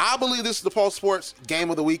 I believe this is the Pulse Sports game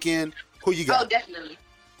of the weekend. Who you got? Oh, definitely.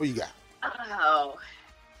 Who you got? Oh.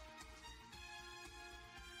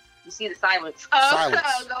 You see the silence. Silence.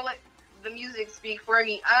 Don't let the music speak for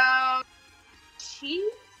me.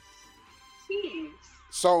 Chiefs?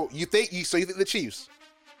 So you think the Chiefs?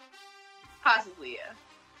 Possibly,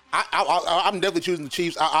 yeah. I'm definitely choosing the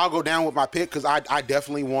Chiefs. I'll go down with my pick because I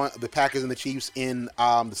definitely want the Packers and the Chiefs in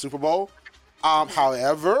the Super Bowl.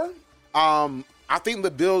 However, I think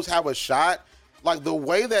the Bills have a shot. The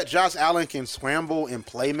way that Josh Allen can scramble and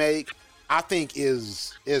play make, I think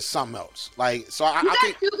is something else. I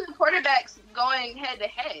think two good quarterbacks going head to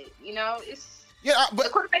head. But the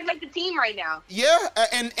quarterback make the team right now. Yeah,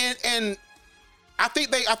 and I think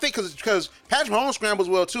because Patrick Mahomes scrambles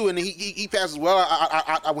well too, and he passes well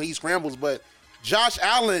when he scrambles. But Josh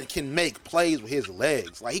Allen can make plays with his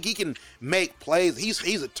legs. He can make plays.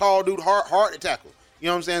 He's a tall dude, hard to tackle. You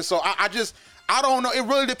know what I'm saying? So I don't know. It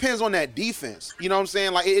really depends on that defense. You know what I'm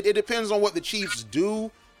saying? It depends on what the Chiefs do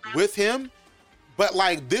with him. But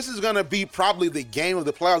this is gonna be probably the game of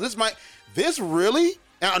the playoffs.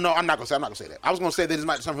 No, I'm not gonna say that. I was gonna say that this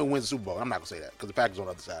might determine who wins the Super Bowl. I'm not gonna say that because the Packers are on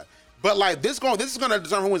the other side. But this is gonna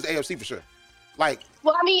determine who wins the AFC for sure.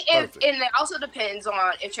 Well, I mean, and it also depends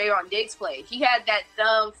on if Trayvon Diggs played. He had that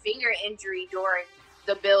thumb finger injury during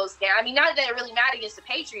the Bills game. I mean, not that it really mattered against the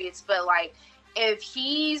Patriots, but if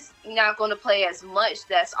he's not going to play as much,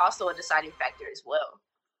 that's also a deciding factor as well.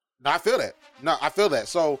 No, I feel that.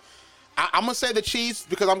 So I'm going to say the Chiefs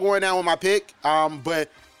because I'm going down with my pick. But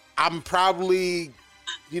I'm probably,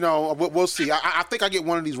 we'll see. I think I get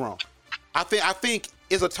one of these wrong. I think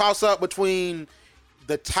it's a toss-up between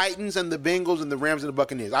the Titans and the Bengals and the Rams and the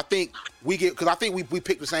Buccaneers. I think we get, because I think we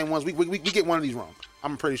picked the same ones. We get one of these wrong.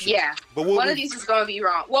 I'm pretty sure. Yeah, but one of these is going to be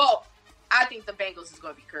wrong. Well, I think the Bengals is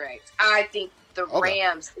going to be correct. I think the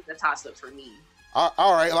Rams is a toss-up for me.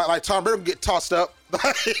 All right, like Tom Brady get tossed up.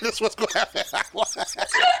 That's what's going to happen. That's what's going to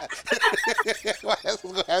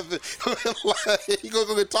happen. He's going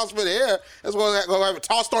to get tossed in the air. That's what's going to happen.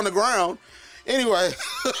 Tossed on the ground. Anyway,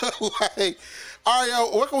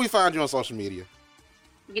 Ariel, where can we find you on social media?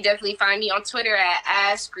 You can definitely find me on Twitter at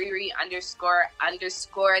 @AskRiri__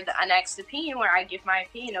 the unasked opinion, where I give my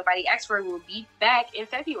opinion. Nobody asked for it. Will be back in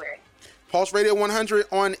February. Pulse Radio 100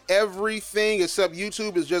 on everything except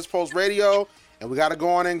YouTube is just Pulse Radio. And we got to go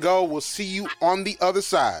on and go. We'll see you on the other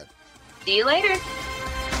side. See you later.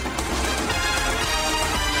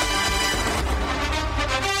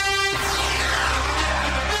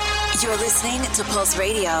 You're listening to Pulse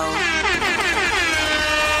Radio.